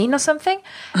magazine or something.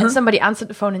 And somebody answered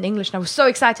the phone in English. And I was so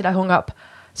excited I hung up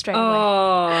straight away.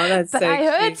 Oh, that's but so I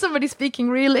heard cute. Somebody speaking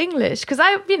real English because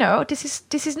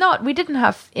this is not, we didn't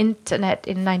have internet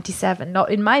in 97, not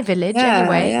in my village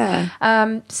anyway.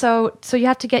 Yeah. So you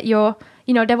had to get your,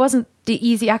 there wasn't the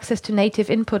easy access to native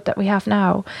input that we have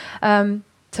now.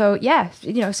 So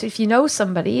if you know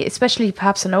somebody, especially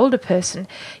perhaps an older person,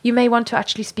 you may want to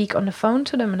actually speak on the phone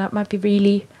to them, and that might be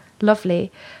really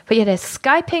lovely. But yeah, there's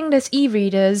Skyping, there's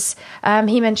e-readers.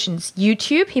 He mentions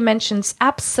YouTube. He mentions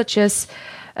apps such as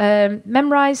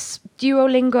Memrise,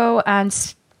 Duolingo, and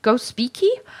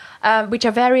GoSpeaky, which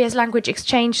are various language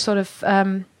exchange sort of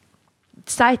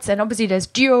sites. And obviously there's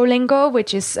Duolingo,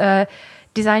 which is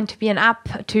designed to be an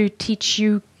app to teach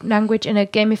you language in a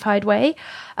gamified way.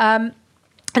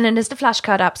 And then there's the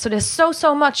flashcard app. So there's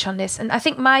so much on this. And I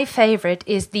think my favorite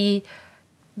is the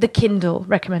Kindle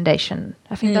recommendation.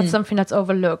 I think that's something that's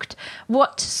overlooked.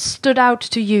 What stood out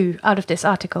to you out of this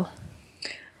article?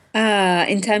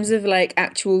 In terms of like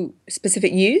actual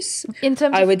specific use, In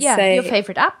terms I would say your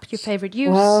favorite app, your favorite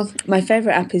use. Well, my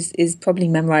favorite app is probably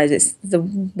Memrise. It's the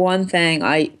one thing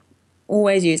I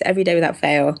always use every day without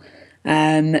fail.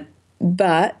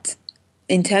 But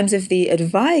in terms of the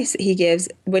advice he gives,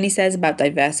 when he says about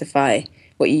diversify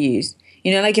what you use,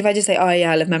 like if I just say, oh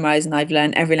yeah, I love Memrise and I've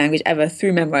learned every language ever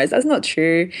through Memrise, that's not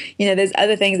true. There's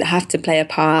other things that have to play a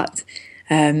part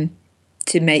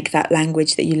to make that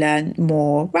language that you learn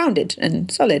more rounded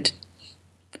and solid.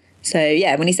 So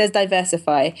yeah, when he says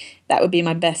diversify, that would be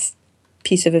my best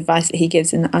piece of advice that he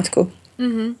gives in the article.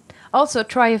 Mm-hmm. Also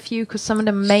try a few because some of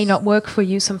them may not work for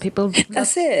you. Some people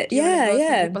that's it.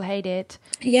 Yeah. Some people hate it.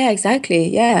 Yeah, exactly.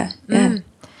 Yeah.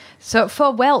 So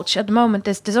for Welsh at the moment,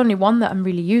 there's only one that I'm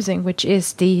really using, which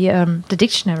is the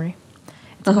dictionary.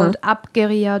 It's called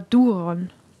Abgeriaduron.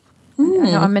 I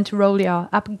know I meant to roll the R.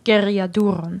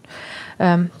 Abgeriaduron.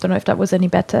 Don't know if that was any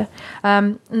better.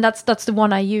 And that's the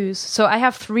one I use. So I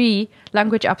have 3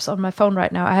 language apps on my phone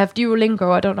right now. I have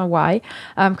Duolingo. I don't know why,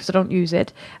 because I don't use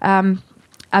it.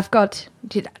 I've got.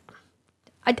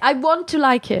 I want to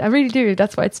like it. I really do.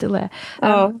 That's why it's still there.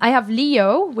 I have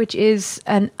Leo, which is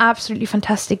an absolutely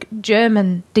fantastic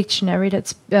German dictionary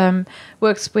that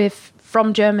works with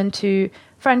from German to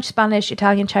French, Spanish,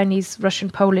 Italian, Chinese, Russian,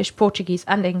 Polish, Portuguese,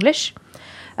 and English.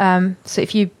 So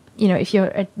if if you're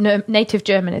a native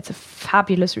German, it's a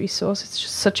fabulous resource. It's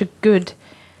just such a good.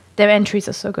 Their entries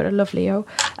are so good. I love Leo.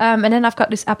 And then I've got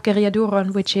this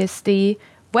Abgeriaduron, which is the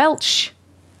Welsh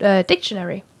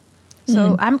dictionary.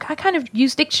 So I kind of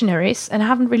use dictionaries, and I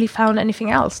haven't really found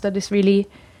anything else that is really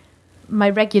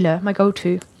my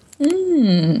go-to.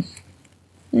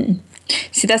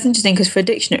 See, that's interesting, because for a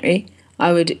dictionary,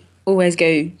 I would always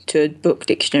go to a book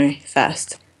dictionary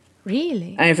first.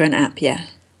 Really? Over an app, yeah.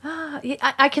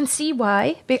 I can see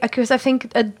why, because I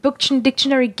think a book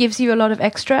dictionary gives you a lot of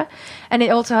extra, and it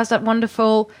also has that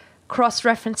wonderful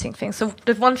cross-referencing thing. So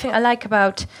the one thing I like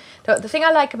about the thing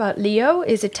I like about Leo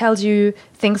is it tells you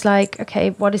things like,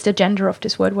 okay, what is the gender of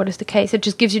this word? What is the case? It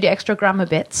just gives you the extra grammar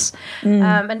bits.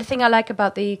 And the thing I like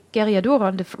about the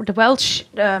Geriaduron, the Welsh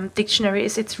dictionary,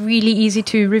 is it's really easy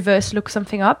to reverse look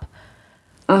something up.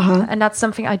 And that's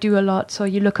something I do a lot. So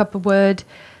you look up a word.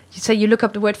 You look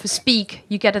up the word for speak,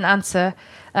 you get an answer,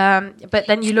 but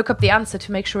then you look up the answer to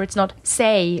make sure it's not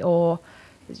say or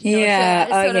it's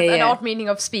sort of an odd meaning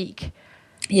of speak.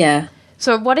 Yeah.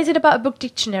 So what is it about a book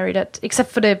dictionary that,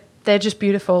 except for they're just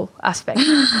beautiful aspects?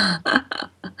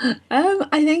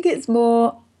 I think it's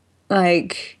more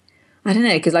like, I don't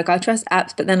know, because like I trust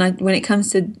apps, but then when it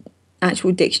comes to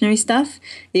actual dictionary stuff,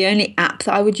 the only app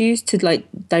that I would use to like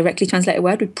directly translate a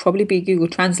word would probably be Google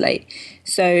Translate.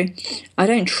 So I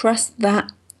don't trust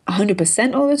that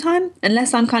 100% all the time,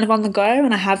 unless I'm kind of on the go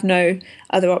and I have no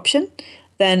other option.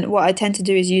 Then what I tend to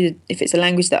do is use, if it's a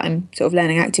language that I'm sort of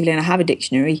learning actively and I have a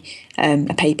dictionary,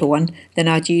 a paper one, then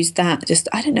I'd use that. Just,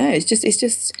 I don't know, it's just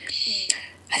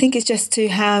I think it's just to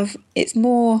have, it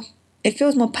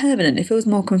feels more permanent, it feels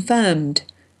more confirmed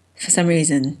for some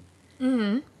reason.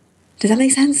 Does that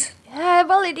make sense? Yeah,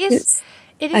 well, it is.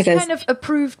 It is kind of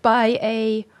approved by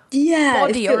a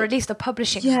body, or at least a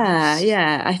publishing house.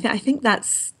 Yeah. I think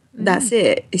that's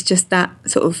it. It's just that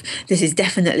sort of, this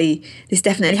definitely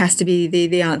has to be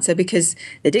the answer because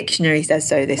the dictionary says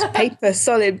so. This paper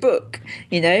solid book,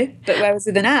 But whereas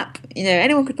with an app,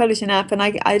 anyone could publish an app, and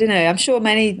I don't know. I'm sure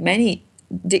many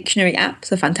dictionary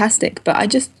apps are fantastic, but I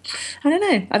don't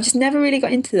know. I've just never really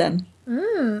got into them.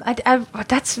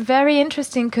 That's very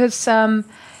interesting because I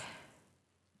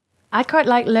quite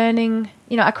like learning,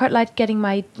 I quite like getting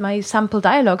my sample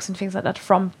dialogues and things like that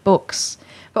from books.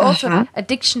 But also a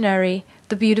dictionary,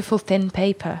 the beautiful thin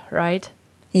paper, right?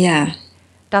 Yeah.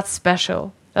 That's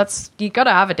special. You got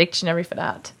to have a dictionary for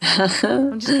that.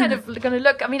 I'm just kind of going to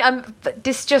look. I mean,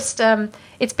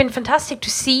 it's been fantastic to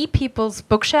see people's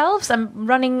bookshelves. I'm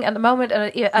running at the moment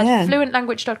at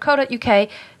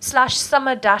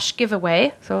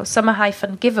fluentlanguage.co.uk/summer-giveaway. So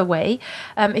summer-giveaway.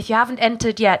 If you haven't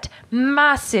entered yet,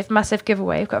 massive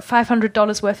giveaway. We've got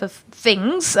 $500 worth of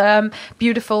things.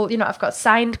 Beautiful. I've got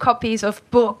signed copies of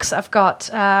books. I've got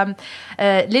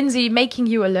Lindsay making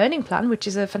you a learning plan, which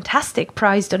is a fantastic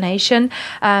prize donation.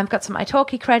 Got some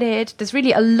italki credit. There's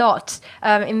really a lot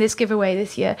in this giveaway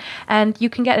this year. And you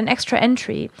can get an extra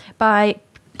entry by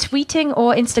tweeting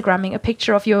or Instagramming a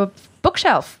picture of your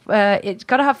bookshelf. It's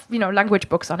got to have, language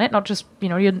books on it, not just,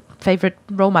 your favorite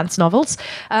romance novels.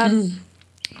 But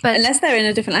unless they're in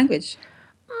a different language.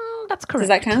 That's correct. Does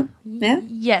that count? Yeah?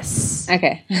 Yes.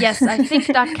 Okay. Yes, I think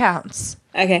that counts.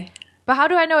 Okay. But how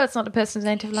do I know it's not the person's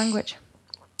native language?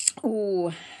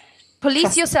 Ooh.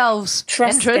 Police yourselves.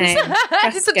 Trust entrance. game.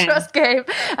 It's a trust game.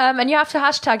 And you have to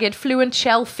hashtag it fluent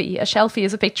shelfie. A shelfie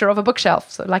is a picture of a bookshelf.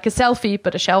 So like a selfie,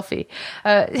 but a shelfie.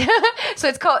 So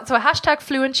a hashtag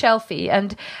fluent shelfie.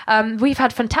 And we've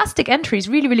had fantastic entries,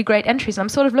 really, really great entries. And I'm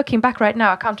sort of looking back right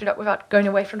now. I can't do that without going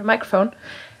away from the microphone.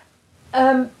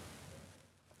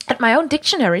 At my own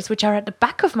dictionaries, which are at the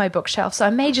back of my bookshelf. So I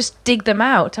may just dig them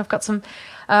out. I've got some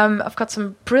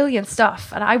brilliant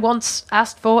stuff. And I once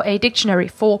asked for a dictionary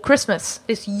for Christmas,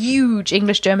 this huge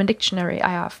English-German dictionary I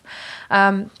have,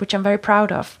 which I'm very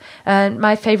proud of. And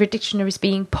my favorite dictionaries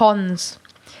being Pons.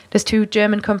 There's two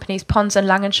German companies, Pons and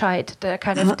Langenscheidt. They're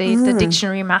kind of the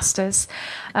dictionary masters.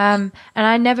 And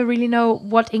I never really know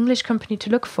what English company to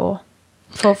look for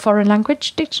foreign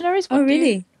language dictionaries. Oh,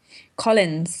 really?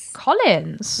 Collins. It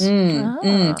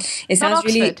sounds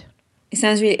really. It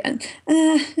sounds really.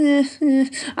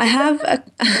 I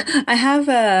have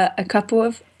a couple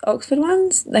of Oxford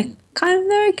ones. They're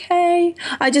okay.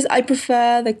 I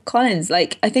prefer the Collins.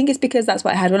 Like, I think it's because that's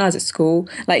what I had when I was at school.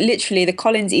 Like, literally the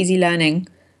Collins Easy Learning.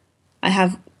 I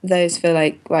have those for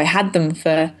I had them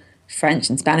for French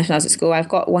and Spanish when I was at school. I've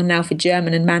got one now for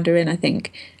German and Mandarin, I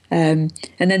think. And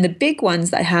then the big ones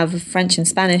that I have are French and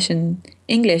Spanish and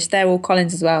English, they're all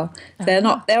Collins as well. They're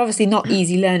obviously not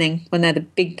easy learning when they're the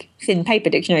big thin paper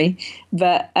dictionary,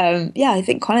 but I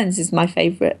think Collins is my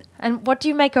favourite. And what do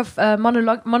you make of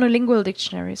monolingual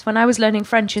dictionaries? When I was learning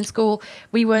French in school,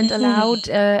 we weren't allowed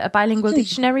a bilingual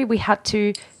dictionary. We had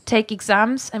to take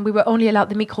exams, and we were only allowed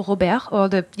the Micro Robert, or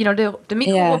the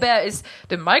Micro Robert is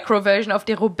the micro version of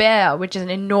the Robert, which is an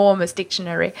enormous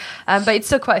dictionary, but it's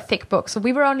still quite a thick book. So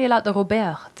we were only allowed the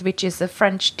Robert, which is a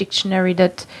French dictionary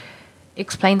that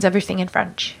explains everything in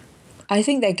French. I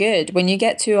think they're good. When you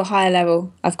get to a higher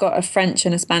level, I've got a French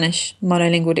and a Spanish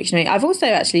monolingual dictionary. I've also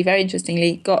actually, very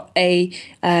interestingly, got a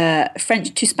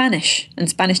French to Spanish and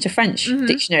Spanish to French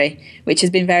dictionary, which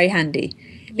has been very handy.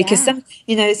 Because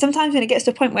sometimes when it gets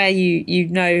to a point where you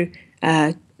know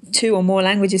two or more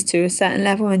languages to a certain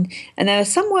level, and there are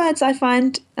some words I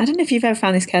find, I don't know if you've ever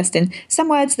found this, Kirsten, some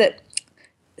words that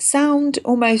sound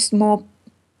almost more,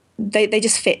 they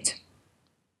just fit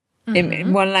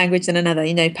in one language than another.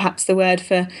 Perhaps the word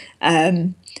for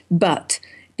but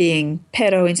being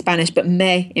pero in Spanish, but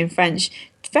me in French,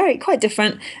 quite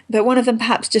different, but one of them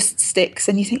perhaps just sticks,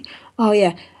 and you think, oh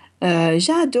yeah,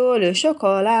 j'adore le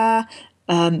chocolat.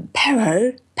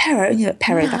 Pero,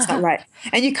 that's not right.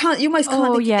 And you almost can't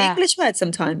think of the English word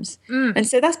sometimes. And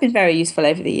so that's been very useful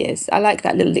over the years. I like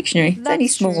that little dictionary. It's only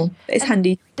small, but it's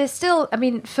handy. There's still,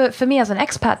 for me as an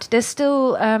expat, there's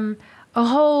still a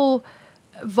whole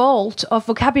vault of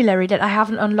vocabulary that I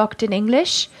haven't unlocked in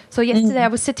English. So yesterday I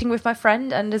was sitting with my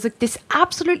friend, and there's this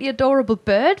absolutely adorable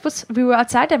bird. We were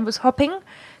outside and was hopping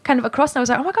kind of across, and I was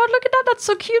like, oh my God, look at that, that's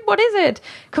so cute, what is it?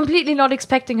 Completely not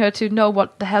expecting her to know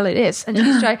what the hell it is. And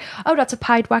she's like, oh, that's a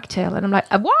pied wagtail. And I'm like,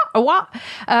 a what?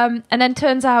 And then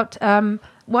turns out,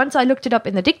 once I looked it up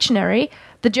in the dictionary,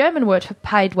 the German word for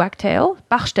pied wagtail,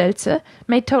 Bachstelze,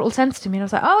 made total sense to me. And I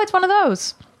was like, oh, it's one of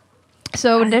those.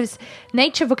 So there's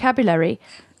nature vocabulary.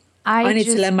 I need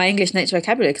to learn my English nature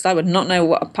vocabulary, because I would not know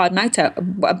what a pied wagtail.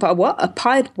 What? A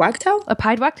pied wagtail? A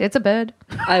pied wagtail. It's a bird.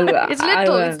 It's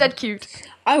little. It's that cute.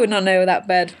 I would not know that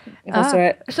bird if I saw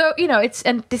it. So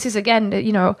and this is again,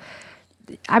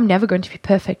 I'm never going to be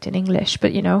perfect in English,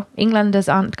 but Englanders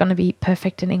aren't going to be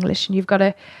perfect in English, and you've got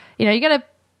to, you got to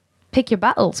pick your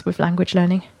battles with language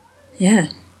learning. Yeah.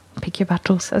 Pick your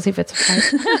battles as if it's a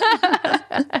fight.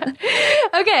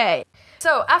 Okay.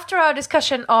 So after our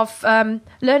discussion of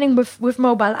learning with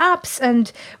mobile apps,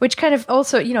 and which kind of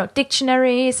also,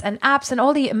 dictionaries and apps and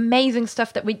all the amazing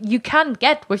stuff that you can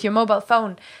get with your mobile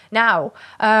phone now,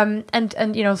 and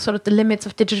sort of the limits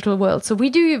of digital world. So we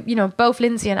do, both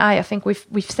Lindsay and I think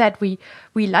we've said we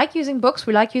like using books,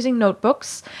 we like using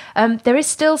notebooks. There is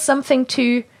still something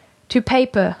to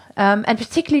paper, and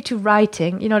particularly to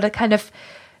writing, that kind of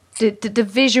the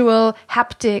visual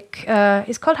haptic,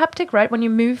 it's called haptic, right? When you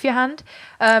move your hand.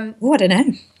 I don't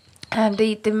know. And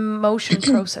the motion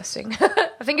processing.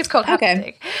 I think it's called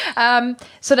haptic. Okay.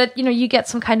 So that, you get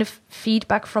some kind of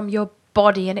feedback from your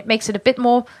body, and it makes it a bit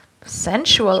more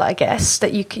sensual, I guess,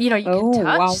 that you can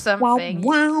touch something.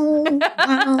 Wow.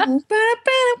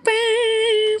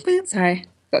 Sorry,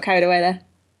 got carried away there.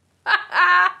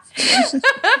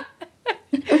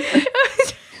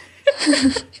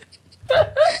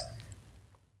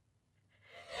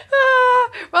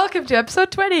 Welcome to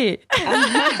episode 20.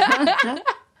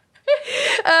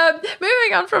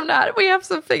 Moving on from that, we have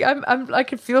something. I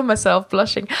can feel myself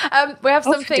blushing. We have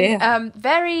something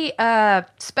very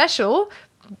special,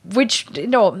 which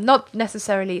not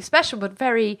necessarily special, but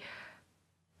very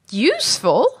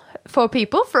useful for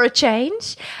people for a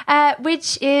change.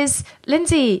 Which is,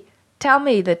 Lindsay, tell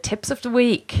me the tips of the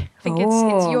week. I think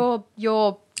it's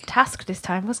your task this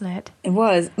time, wasn't it? It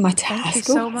was my task. Thank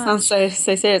you so much. Sounds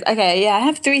so serious. Okay, I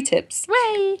have 3 tips.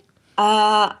 Way.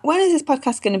 When is this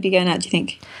podcast going to be going out, do you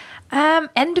think?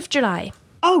 End of July.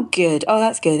 Oh, good. Oh,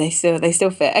 that's good. They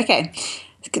still fit. Okay,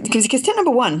 because tip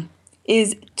number 1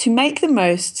 is to make the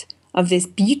most of this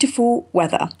beautiful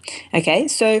weather. Okay,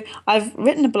 so I've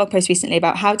written a blog post recently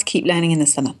about how to keep learning in the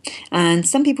summer, and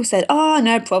some people said, oh,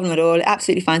 no problem at all,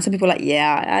 absolutely fine. Some people are like,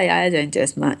 I don't do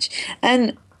as much,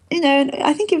 and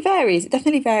I think it varies. It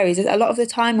definitely varies. A lot of the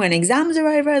time when exams are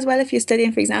over as well, if you're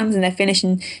studying for exams and they're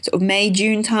finishing sort of May,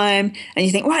 June time, and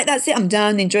you think, right, that's it, I'm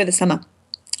done, enjoy the summer.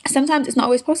 Sometimes it's not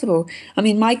always possible. I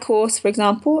mean, my course, for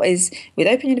example, is with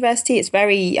Open University. It's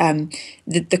very,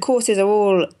 the courses are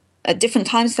all at different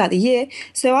times throughout the year.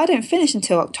 So I don't finish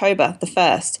until October the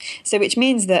 1st. So which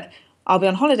means that I'll be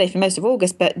on holiday for most of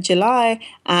August, but July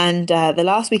and the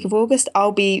last week of August,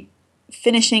 I'll be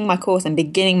finishing my course and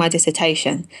beginning my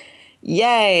dissertation.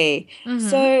 Yay.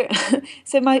 So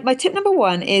my tip number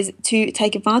one is to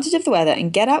take advantage of the weather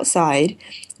and get outside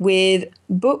with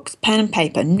books, pen and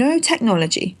paper, no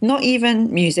technology, not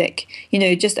even music,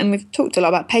 and we've talked a lot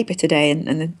about paper today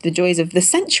and the joys of the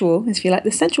sensual, if you like,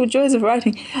 the sensual joys of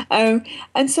writing.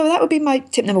 And so that would be my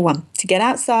tip number one, to get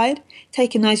outside,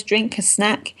 take a nice drink, a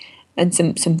snack, and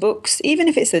some books, even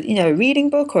if it's a reading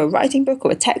book or a writing book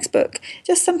or a textbook,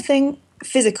 just something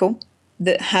physical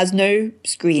that has no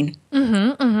screen.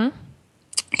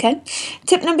 Okay.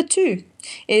 Tip number two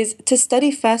is to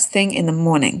study first thing in the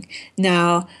morning.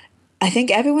 Now, I think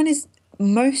everyone is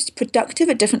most productive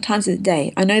at different times of the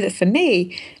day. I know that for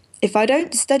me, if I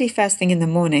don't study first thing in the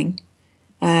morning,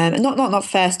 not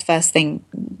first thing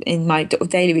in my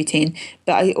daily routine,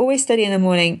 but I always study in the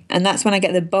morning, and that's when I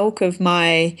get the bulk of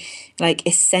my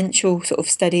essential sort of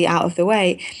study out of the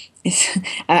way.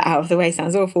 Out of the way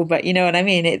sounds awful, but you know what I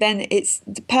mean. It's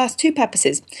two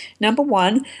purposes. Number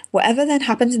one, whatever then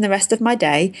happens in the rest of my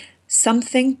day,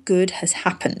 something good has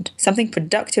happened, something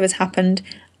productive has happened,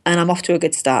 and I'm off to a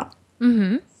good start.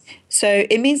 So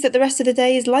it means that the rest of the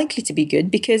day is likely to be good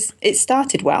because it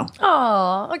started well.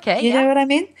 Oh, okay. You know what I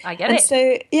mean? I get it.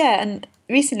 So, and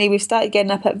recently we've started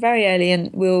getting up very early,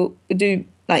 and we'll do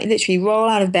literally roll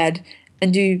out of bed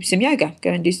and do some yoga,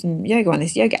 go and do some yoga on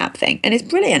this yoga app thing. And it's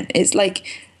brilliant. It's like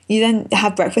you then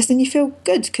have breakfast and you feel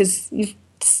good because you've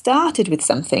started with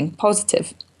something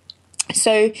positive.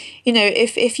 So,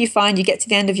 if you find you get to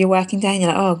the end of your working day and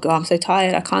you're like, oh God, I'm so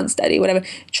tired, I can't study, whatever,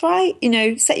 try,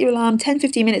 set your alarm 10,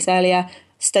 15 minutes earlier,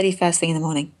 study first thing in the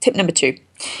morning. Tip number two.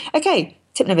 Okay,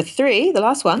 tip number three, the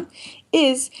last one,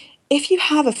 is if you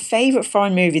have a favourite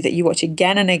foreign movie that you watch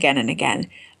again and again and again,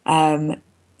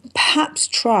 perhaps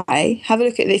have a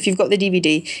look at it if you've got the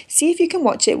DVD, see if you can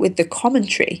watch it with the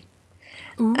commentary.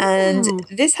 Ooh. And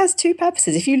this has two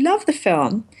purposes. If you love the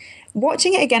film,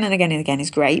 watching it again and again and again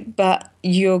is great, but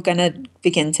you're going to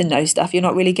begin to know stuff. You're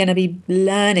not really going to be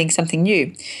learning something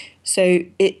new. So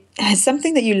it has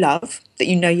something that you love, that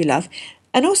you love.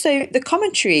 And also the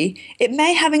commentary, it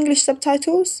may have English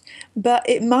subtitles, but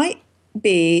it might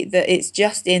be that it's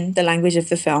just in the language of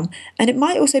the film. And it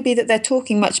might also be that they're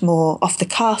talking much more off the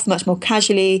cuff, much more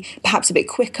casually, perhaps a bit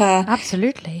quicker.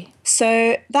 Absolutely.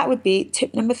 So that would be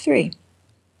tip number three.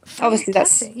 Fantastic. Obviously,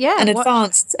 that's an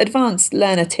advanced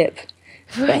learner tip.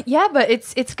 Yeah, but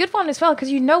it's a good one as well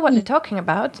because you know what they're talking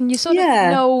about, and you sort of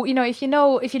know, if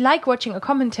you like watching a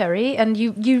commentary and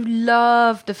you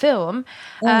love the film,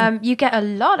 you get a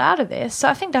lot out of this. So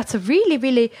I think that's a really,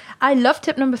 really. I love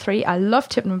tip number three. I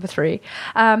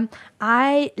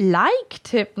like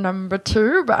tip number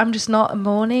two, but I'm just not a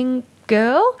morning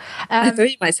girl. I thought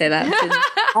you might say that.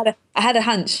 I had a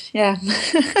hunch. Yeah.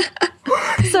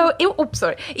 So,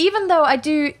 even though I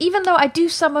do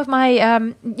some of my,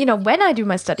 when I do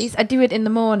my studies, I do it in the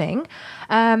morning.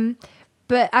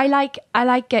 But I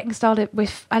like getting started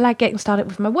with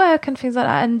my work and things like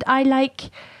that. And I like,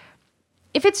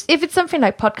 if it's something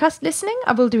like podcast listening,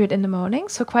 I will do it in the morning.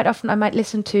 So quite often I might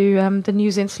listen to the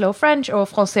news in slow French or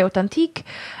Français authentique,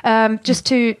 just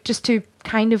to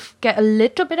kind of get a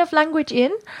little bit of language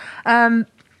in. And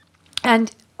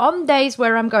on days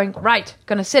where I'm going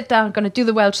to sit down, going to do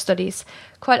the Welsh studies,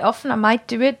 quite often I might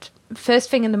do it first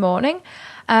thing in the morning.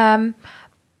 But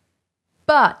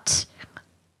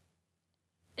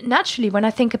naturally, when I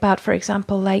think about, for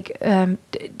example, like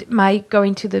my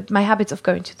habits of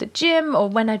going to the gym, or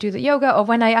when I do the yoga, or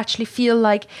when I actually feel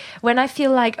like,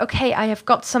 okay, I have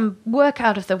got some work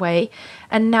out of the way,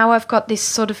 and now I've got this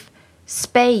sort of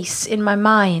space in my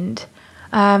mind,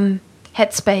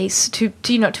 headspace to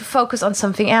focus on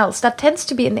something else. That tends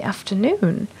to be in the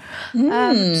afternoon.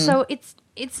 So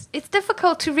it's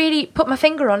difficult to really put my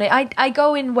finger on it. I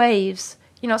go in waves.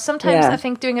 Sometimes I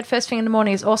think doing it first thing in the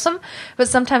morning is awesome, but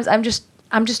sometimes I'm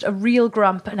just a real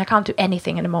grump and I can't do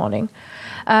anything in the morning.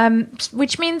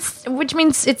 Which means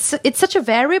it's such a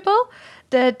variable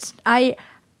that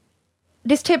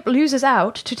this tip loses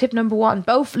out to tip number one.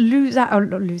 Both lose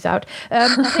out.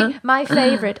 I think my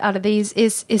favorite out of these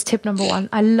is tip number one.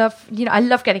 I love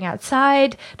getting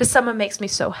outside. The summer makes me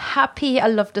so happy. I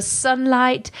love the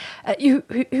sunlight.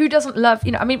 Who doesn't love,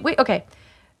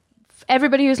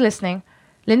 everybody who's listening,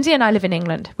 Lindsay and I live in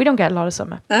England. We don't get a lot of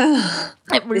summer.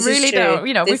 We really don't.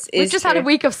 We've just had a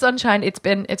week of sunshine. It's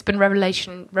been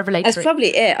revelatory. That's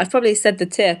probably it. I've probably said the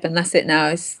tip, and that's it now.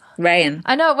 It's rain.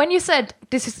 I know. When you said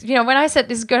this is, when I said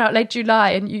this is going out late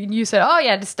July, and you said, oh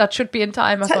yeah, that should be in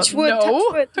time. I thought, wood,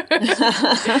 no,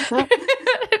 touch wood.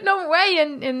 no way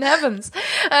in heavens.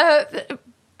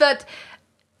 But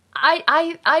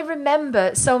I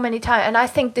remember so many times, and I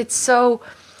think it's so.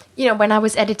 when I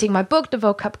was editing my book, the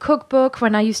Vocab Cookbook,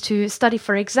 when I used to study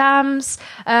for exams.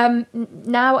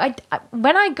 Now,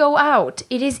 when I go out,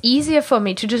 it is easier for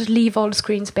me to just leave all the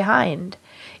screens behind.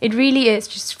 It really is.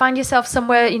 Just find yourself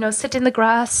somewhere, sit in the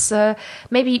grass,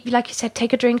 maybe, like you said,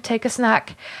 take a drink, take a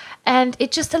snack. And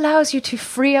it just allows you to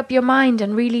free up your mind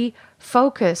and really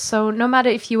focus. So no matter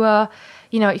if you are,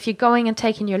 if you're going and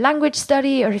taking your language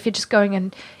study, or if you're just going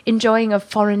and enjoying a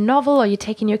foreign novel, or you're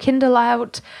taking your Kindle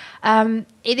out,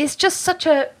 it is just such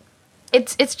a,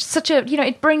 it's such a,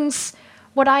 it brings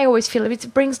what I always feel,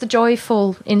 it brings the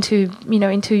joyful into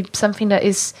something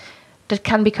that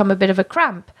can become a bit of a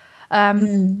cramp.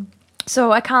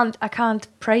 So I can't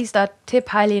praise that tip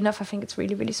highly enough. I think it's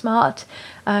really, really smart.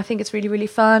 I think it's really, really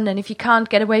fun. And if you can't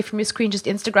get away from your screen, just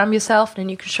Instagram yourself, and then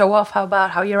you can show off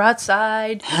how you're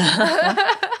outside.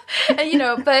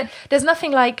 And, but there's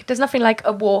nothing like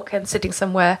a walk and sitting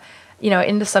somewhere,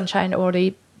 in the sunshine, or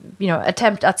the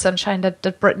attempt at sunshine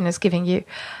that Britain is giving you,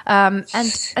 and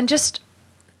just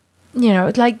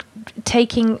like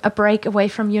taking a break away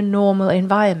from your normal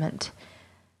environment.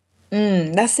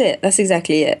 That's it. That's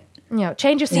exactly it.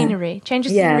 Change your scenery. Change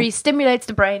your scenery stimulates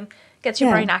the brain, gets your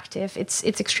brain active. It's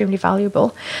extremely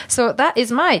valuable. So that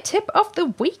is my tip of the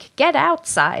week. Get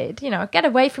outside. Get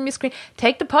away from your screen.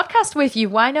 Take the podcast with you.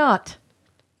 Why not?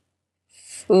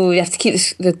 Oh, you have to keep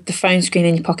the phone screen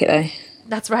in your pocket, though.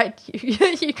 That's right.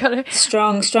 You gotta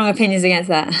strong opinions against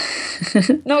that.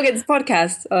 Not against the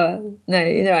podcast. Oh, no,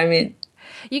 you know what I mean.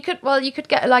 You could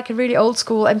get like a really old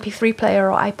school MP3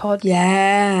 player or iPod.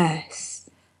 Yes.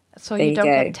 So you don't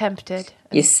get tempted.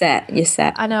 You're set.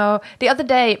 I know. The other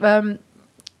day,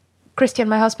 Christian,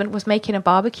 my husband, was making a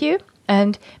barbecue.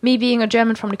 And me being a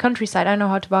German from the countryside, I know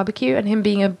how to barbecue. And him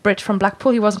being a Brit from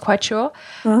Blackpool, he wasn't quite sure.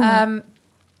 And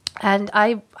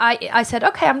I said,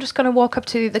 okay, I'm just going to walk up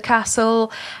to the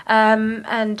castle,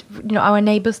 and our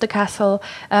neighbours, the castle.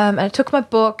 And I took my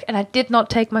book, and I did not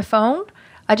take my phone.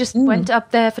 I just went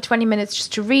up there for 20 minutes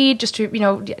just to read,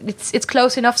 it's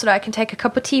close enough so that I can take a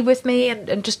cup of tea with me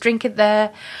and just drink it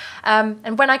there.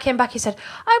 And when I came back, he said,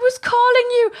 I was calling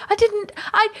you.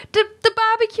 The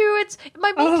barbecue,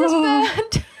 my meat is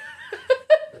burnt.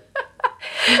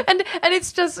 And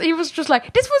it's just, he was just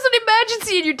like, this was an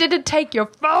emergency and you didn't take your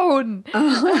phone.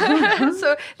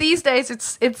 So these days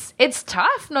it's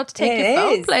tough not to take your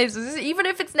phone places, even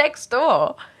if it's next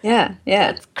door. Yeah.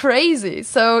 It's crazy.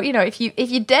 So, if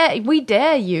you dare, we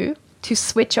dare you to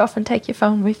switch off and take your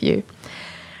phone with you.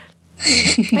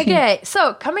 Okay,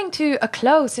 so coming to a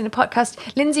close in the podcast,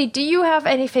 Lindsay, do you have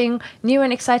anything new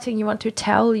and exciting you want to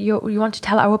tell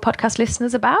our podcast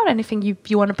listeners about? Anything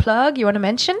you want to plug, you want to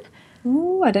mention?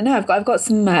 Oh, I don't know. I've got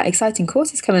some exciting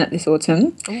courses coming up this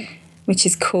autumn, which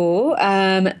is cool.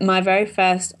 My very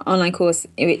first online course,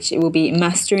 which will be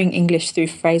Mastering English Through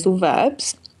Phrasal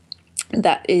Verbs.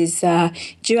 That is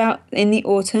due out in the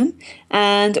autumn,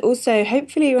 and also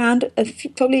hopefully around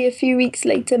probably a few weeks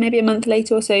later, maybe a month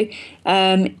later or so,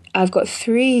 I've got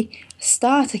 3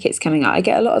 starter kits coming out. I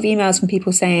get a lot of emails from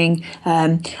people saying,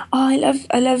 I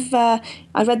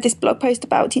read this blog post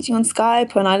about teaching on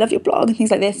Skype, and I love your blog and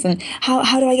things like this, and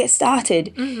how do I get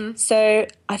started? So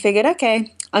I figured,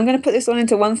 okay, I'm going to put this all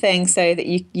into one thing so that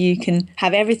you can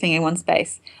have everything in one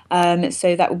space.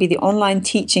 So that will be the online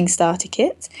teaching starter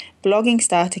kit, blogging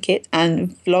starter kit,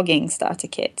 and vlogging starter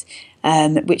kit,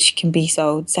 which can be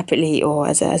sold separately or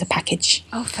as a package.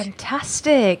 Oh,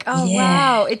 fantastic. Oh,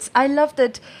 wow. I love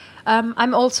that.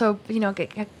 I'm also,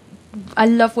 I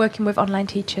love working with online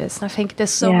teachers. And I think there's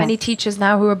so many teachers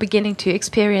now who are beginning to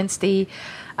experience the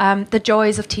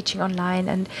joys of teaching online,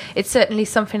 and it's certainly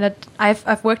something that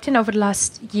I've worked in over the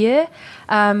last year,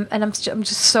 and I'm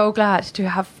just so glad to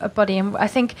have a buddy. And I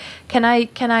think, can I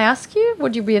ask you,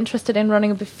 would you be interested in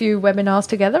running a few webinars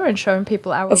together and showing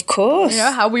people of course,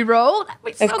 how we roll? That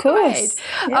would be so great.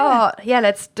 Yeah. Oh yeah,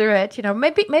 let's do it.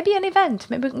 Maybe an event.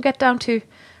 Maybe we can get down to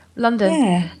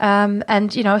London,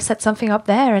 and set something up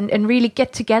there and really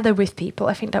get together with people.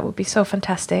 I think that would be so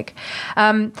fantastic.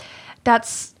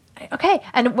 That's okay.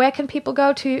 And where can people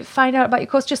go to find out about your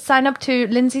course? Just sign up to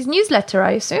Lindsay's newsletter, I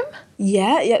assume.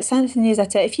 Yeah, sign up to the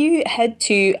newsletter. If you head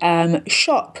to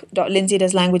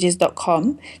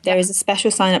shop.lindsaydoeslanguages.com, there is a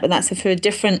special sign up, and that's for a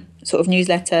different sort of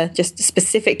newsletter just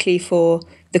specifically for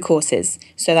the courses.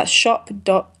 So that's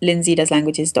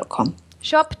shop.lindsaydoeslanguages.com.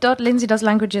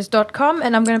 shop.lindsaydoeslanguages.com,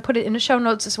 and I'm going to put it in the show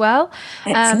notes as well.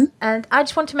 Excellent. And I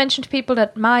just want to mention to people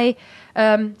that my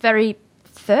very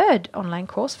third online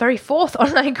course, very fourth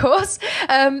online course,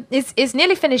 is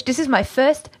nearly finished. This is my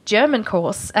first German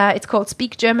course. It's called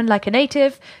Speak German Like a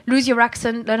Native, Lose Your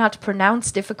Accent, Learn How to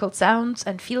Pronounce Difficult Sounds,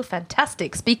 and Feel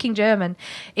Fantastic Speaking German.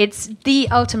 It's the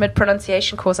ultimate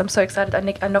pronunciation course. I'm so excited.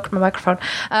 I knocked my microphone.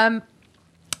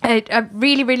 I'm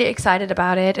really, really excited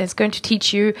about it. It's going to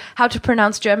teach you how to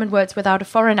pronounce German words without a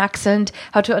foreign accent,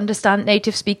 how to understand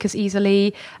native speakers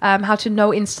easily, how to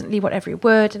know instantly what every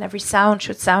word and every sound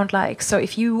should sound like. So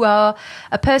if you are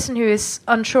a person who is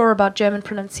unsure about German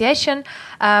pronunciation,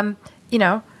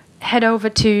 head over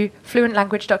to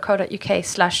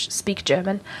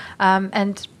fluentlanguage.co.uk/speakgerman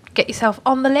and get yourself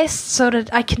on the list so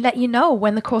that I can let you know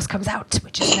when the course comes out,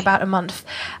 which is in about a month,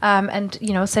 and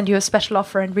send you a special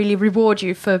offer and really reward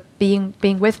you for being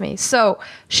with me. So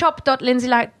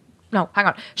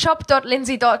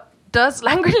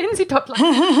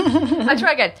shop.lindsay.doeslanguage. I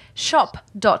try again.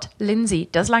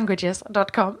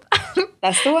 shop.lindsay.doeslanguages.com.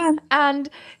 That's the one. And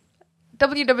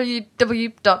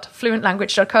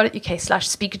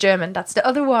www.fluentlanguage.co.uk/speakgerman. That's the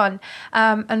other one.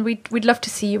 And we'd love to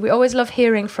see you. We always love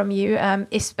hearing from you,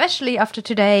 especially after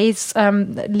today's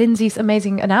Lindsay's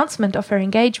amazing announcement of her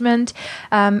engagement,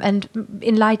 and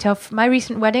in light of my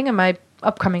recent wedding and my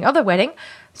upcoming other wedding.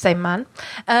 Same man.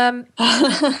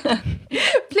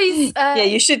 Please.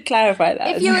 You should clarify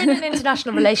that. If you're in an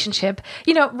international relationship,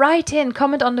 write in,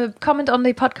 comment on the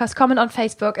podcast, comment on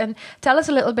Facebook, and tell us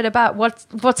a little bit about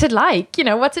what's it like.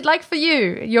 What's it like for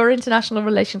you, your international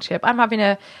relationship? I'm having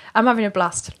a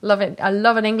blast. Love it. I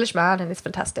love an English man, and it's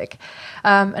fantastic.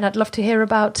 And I'd love to hear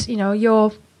about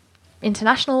your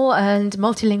international and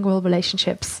multilingual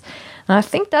relationships. And I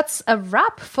think that's a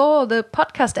wrap for the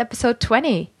podcast episode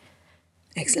 20.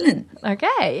 Excellent.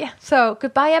 Okay, so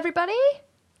goodbye, everybody.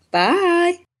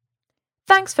 Bye.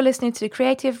 Thanks for listening to the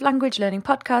Creative Language Learning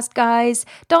Podcast, guys.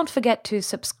 Don't forget to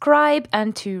subscribe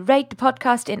and to rate the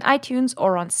podcast in iTunes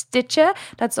or on Stitcher.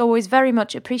 That's always very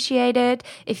much appreciated.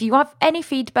 If you have any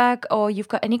feedback or you've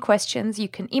got any questions, you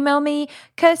can email me,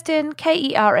 Kerstin,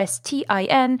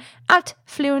 Kerstin,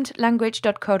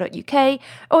 @fluentlanguage.co.uk,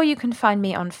 or you can find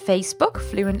me on Facebook,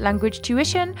 Fluent Language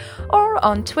Tuition, or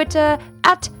on Twitter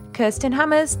 @Kerstin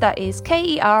Hammers, that is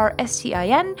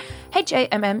KERSTIN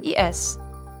HAMMES.